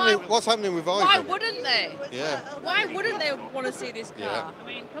what's happening with Ivan? Why wouldn't they? Yeah. Why wouldn't they want to see this car? Yeah. I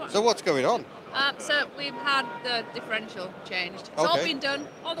mean, come on. So what's going on? So we've had the differential changed. It's all Okay. been done.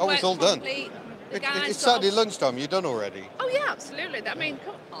 All the Oh, work's it's all done. complete. The It's guys Saturday got- lunchtime, you're done already? Oh yeah, absolutely. I mean,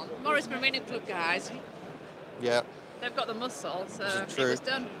 come on. Morris Marina Club guys, Yeah. they've got the muscle, so This is true. it was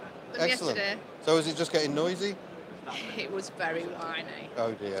done. Excellent. Yesterday. So is it just getting noisy? It was very whiny.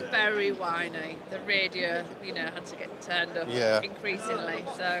 Oh dear. Very whiny. The radio, had to get turned up Yeah. increasingly.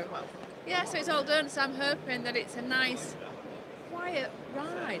 So, yeah, so it's all done. So I'm hoping that it's a nice, quiet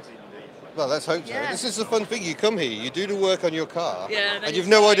ride. Well, let's hope so. Yeah. This is the fun thing. You come here, you do the work on your car, Yeah, and then and you've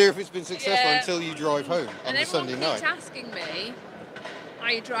it's no like- idea if it's been successful Yeah. until you drive home on And the everyone Sunday keeps night. asking me,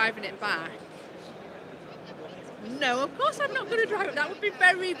 are you driving it back? No, of course I'm not going to drive it. That would be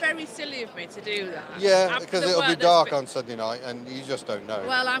very, very silly of me to do that. Yeah, After because the it'll work be that's dark been- on Sunday night, and you just don't know.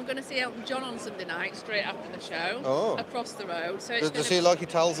 Well, I'm going to see Elton John on Sunday night, straight after the show, Oh. across the road. So it's Does gonna he like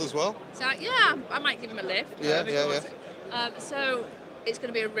Italians as well? So, yeah, I might give him a lift. Yeah, whoever yeah, wants it. So it's going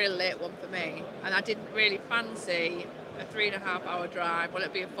to be a real late one for me, and I didn't really fancy a 3.5-hour drive. Well,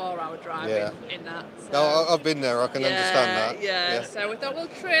 it'd be a 4-hour drive Yeah. in that. So. No, I've been there. I can understand that. Yeah. So we thought we'll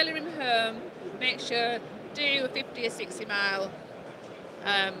trailer him home, make sure, do a 50 or 60 mile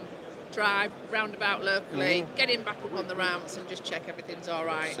drive roundabout locally, get him back up on the ramps and just check everything's all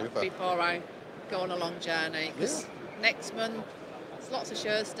right Super. before I go on a long journey. Because next month, there's lots of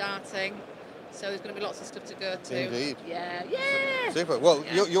shows starting, so there's going to be lots of stuff to go to. Indeed. Yeah. Super. Well,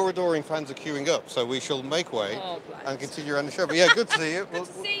 your adoring fans are queuing up, so we shall make way and continue around the show. But yeah, good to see you. We'll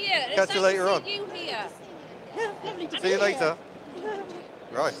See you. catch you later on. See you here. See you later.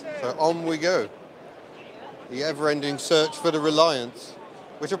 Right, so on we go. The ever-ending search for the Reliance,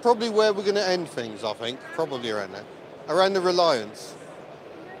 which are probably where we're going to end things, I think. Probably around there. Around the Reliance.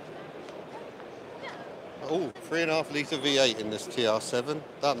 Oh, 3.5 litre V8 in this TR7.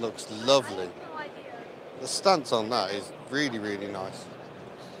 That looks lovely. The stance on that is really, really nice.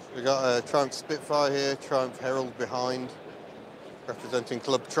 We've got a Triumph Spitfire here, Triumph Herald behind, representing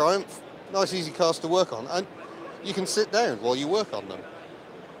Club Triumph. Nice, easy cars to work on, and you can sit down while you work on them.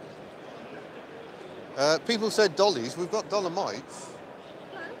 People said dollies. We've got Dolomites.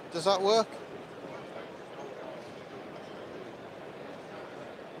 Does that work?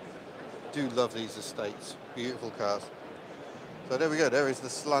 Do love these estates. Beautiful cars. So there we go. There is the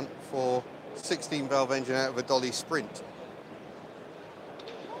slant for 16 valve engine out of a Dolly Sprint.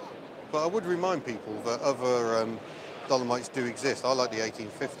 But I would remind people that other Dolomites do exist. I like the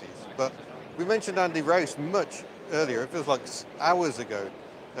 1850s. But we mentioned Andy Rouse much earlier. It feels like hours ago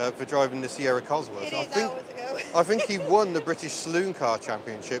for driving the Sierra Cosworth. I think he won the British Saloon Car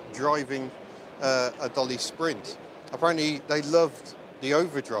Championship driving a Dolly Sprint. Apparently they loved the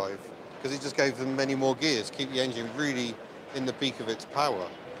overdrive because it just gave them many more gears, keep the engine really in the peak of its power.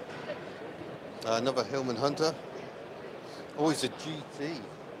 Another Hillman Hunter. Always a GT.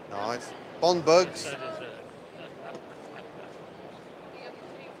 Nice. Bond Bugs.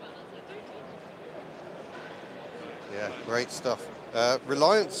 Yeah, great stuff.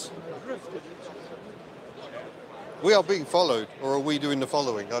 Reliance. We are being followed, or are we doing the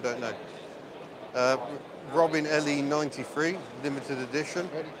following? I don't know. Robin LE 93, limited edition.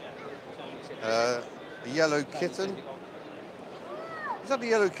 A yellow kitten. Is that the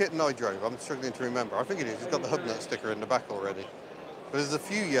yellow kitten I drove? I'm struggling to remember. I think it is. It's got the Hubnut sticker in the back already. But there's a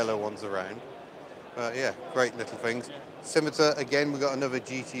few yellow ones around. Yeah, great little things. Scimitar, again, we've got another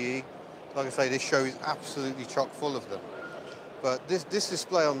GTE. Like I say, this show is absolutely chock full of them. But this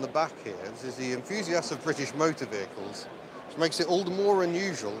display on the back here, this is the enthusiast of British motor vehicles, which makes it all the more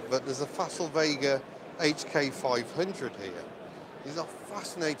unusual that there's a Facel Vega HK500 here. These are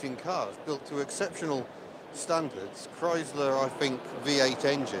fascinating cars, built to exceptional standards. Chrysler, I think, V8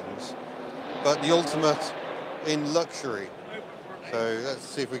 engines, but the ultimate in luxury. So let's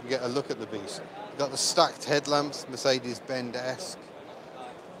see if we can get a look at the beast. We've got the stacked headlamps, Mercedes-Benz-esque.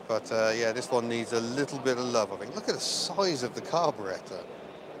 But yeah, this one needs a little bit of love, I think. Look at the size of the carburetor.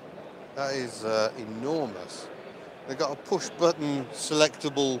 That is enormous. They've got a push-button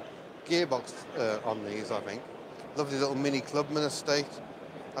selectable gearbox on these, I think. Lovely little mini Clubman estate.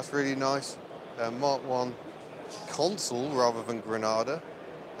 That's really nice. Mark 1 console rather than Granada.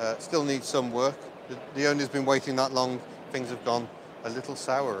 Still needs some work. The owner's been waiting that long. Things have gone a little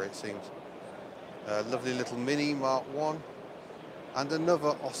sour, it seems. Lovely little mini Mark 1. And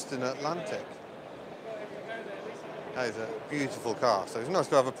another Austin Atlantic. That is a beautiful car. So it's nice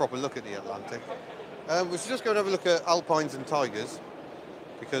to have a proper look at the Atlantic. We should just go and have a look at Alpines and Tigers,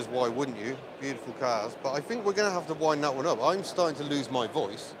 because why wouldn't you? Beautiful cars. But I think we're going to have to wind that one up. I'm starting to lose my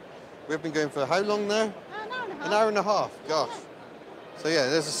voice. We've been going for how long now? An hour and a half. Gosh. So yeah,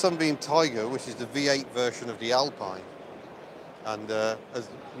 there's a Sunbeam Tiger, which is the V8 version of the Alpine. And as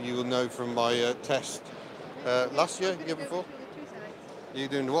you will know from my test last year, year before. You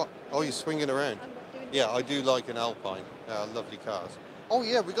doing what? Oh, you're swinging around. Yeah, I do like an Alpine. Lovely cars. Oh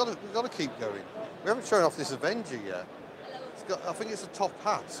yeah, we got to keep going. We haven't shown off this Avenger yet. It's got, I think it's a top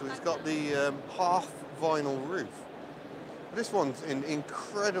hat, so it's got the half vinyl roof. This one's in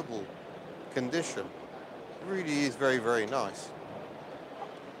incredible condition. It really is very, very nice.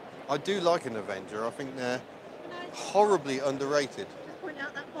 I do like an Avenger. I think they're horribly underrated. Just point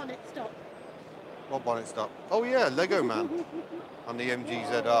out that bonnet stop. What bonnet stop? Oh yeah, Lego Man on the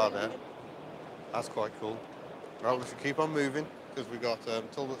MGZR there. That's quite cool. Right, we should keep on moving because we've got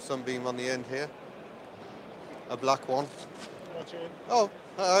Talbot Sunbeam on the end here. A black one. Oh,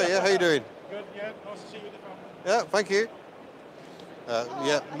 yeah, how you doing? Good, yeah, nice to see you with the family. Yeah, thank you.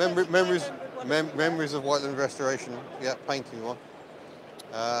 Yeah, memories of Whiteland Restoration. Yeah, painting one.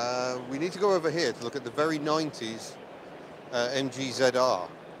 We need to go over here to look at the very 90s MGZR.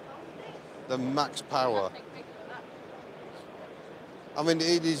 The max power. I mean,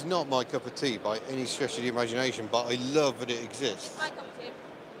 it is not my cup of tea by any stretch of the imagination, but I love that it exists.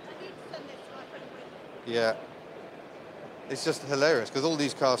 Yeah. It's just hilarious because all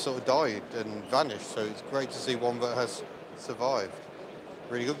these cars sort of died and vanished, so it's great to see one that has survived.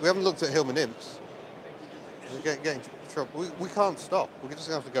 Really good. We haven't looked at Hillman Imps. We're getting into trouble. We can't stop. We're just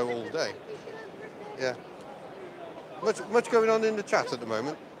going to have to go all day. Yeah. Much going on in the chat at the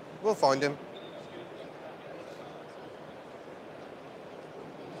moment. We'll find him.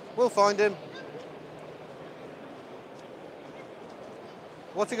 We'll find him.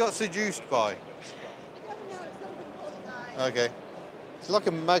 What's he got seduced by? Okay. It's like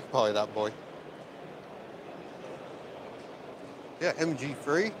a magpie, that boy. Yeah,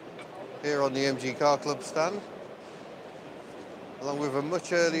 MG3 here on the MG Car Club stand. Along with a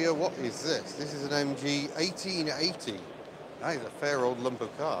much earlier, what is this? This is an MG 1880. That is a fair old lump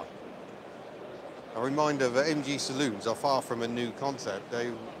of car. A reminder that MG saloons are far from a new concept.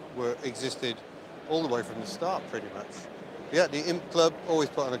 They existed all the way from the start, pretty much. Yeah, the Imp Club always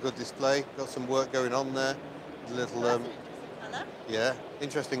put on a good display. Got some work going on there. A little, yeah,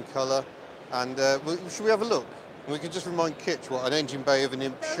 interesting colour. And should we have a look? And we can just remind Kitch what an engine bay of an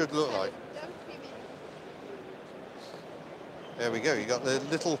Imp should look like. There we go. You got the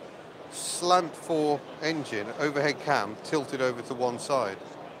little slant 4 engine, overhead cam, tilted over to one side.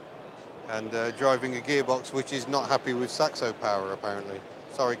 And driving a gearbox which is not happy with Saxo power, apparently.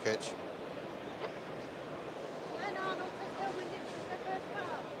 Sorry, Kitch.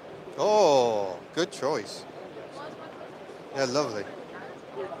 Oh, good choice. Yeah, lovely.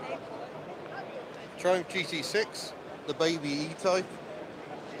 Triumph GT6, the baby E-Type.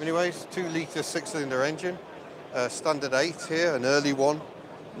 Anyways, 2-litre 6-cylinder engine. Standard 8 here, an early one.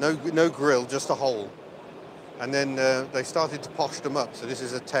 No grill, just a hole. And then they started to posh them up. So this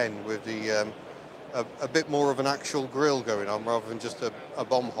is a 10 with the a bit more of an actual grill going on rather than just a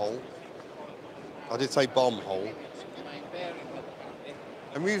bomb hole. I did say bomb hole.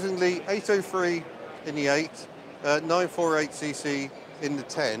 Amusingly, 803 in the 8, 948cc in the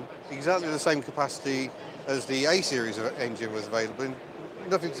 10, exactly the same capacity as the A series of engine was available,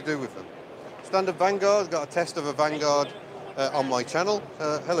 nothing to do with them. Standard Vanguard, got a test of a Vanguard on my channel.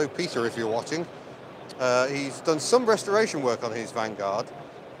 Hello Peter if you're watching. He's done some restoration work on his Vanguard,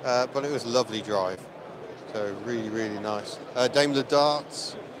 but it was a lovely drive. So really, really nice. Daimler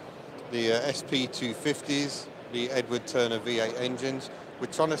Darts, the SP250s, the Edward Turner V8 engines. We're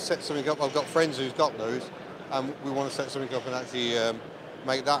trying to set something up. I've got friends who've got those, and we want to set something up and actually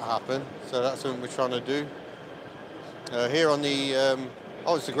make that happen. So that's something we're trying to do. Here on the,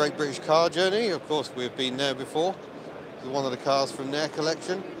 it's the Great British Car Journey. Of course, we've been there before. It's one of the cars from their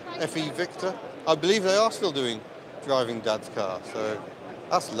collection, FE Victor. I believe they are still doing Driving Dad's Car, so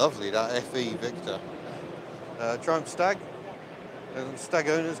that's lovely, that FE Victor. Triumph Stag, Stag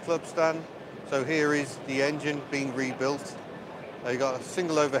Owners Club stand. So here is the engine being rebuilt. You got a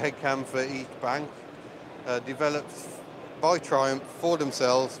single overhead cam for each bank, developed by Triumph for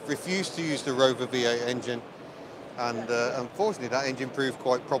themselves, refused to use the Rover V8 engine, and unfortunately that engine proved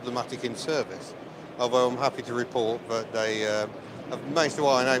quite problematic in service. Although I'm happy to report that they have managed to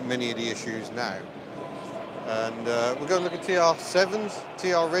iron out many of the issues now. And we're going to look at TR7's,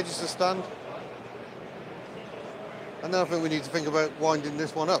 TR register stand. And then I think we need to think about winding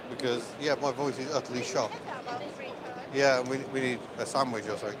this one up because, yeah, my voice is utterly shot. Yeah, and we need a sandwich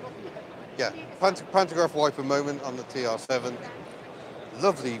or something. Yeah, pantograph wiper moment on the TR7.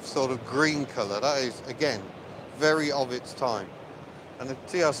 Lovely sort of green colour. That is, again, very of its time. And the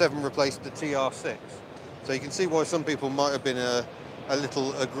TR7 replaced the TR6. So you can see why some people might have been a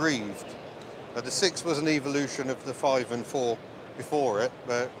little aggrieved. The 6 was an evolution of the 5 and 4 before it,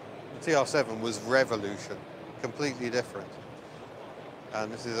 but the TR7 was revolution, completely different.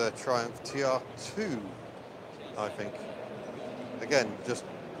 And this is a Triumph TR2, I think. Again, just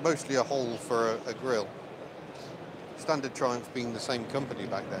mostly a hole for a grille. Standard Triumph being the same company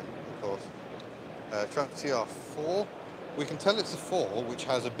back then, of course. Triumph TR4. We can tell it's a 4, which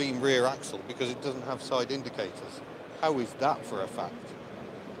has a beam rear axle because it doesn't have side indicators. How is that for a fact?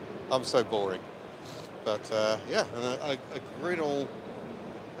 I'm so boring. But yeah, and a griddle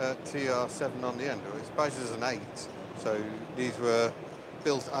TR7 on the end. It's badged as an 8. So these were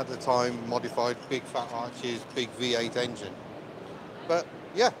built at the time, modified, big fat arches, big V8 engine. But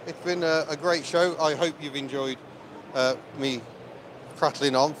yeah, it's been a great show. I hope you've enjoyed me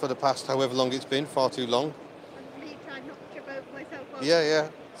prattling on for the past however long it's been, far too long. Yeah.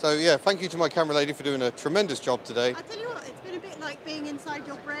 So yeah, thank you to my camera lady for doing a tremendous job today. I tell you what, it's been a bit like being inside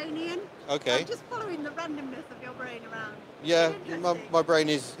your brain, Ian. Okay. I'm just following the randomness of your brain around. Yeah, my brain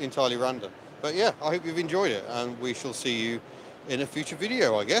is entirely random. But yeah, I hope you've enjoyed it, and we shall see you in a future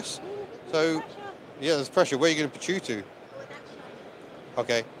video, I guess. So yeah, there's pressure. Where are you going to put you to?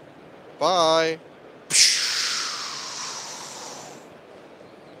 Okay. Bye.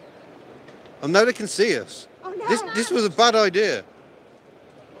 And now they can see us. Oh, no. This was a bad idea.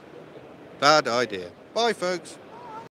 Bad idea. Bye, folks.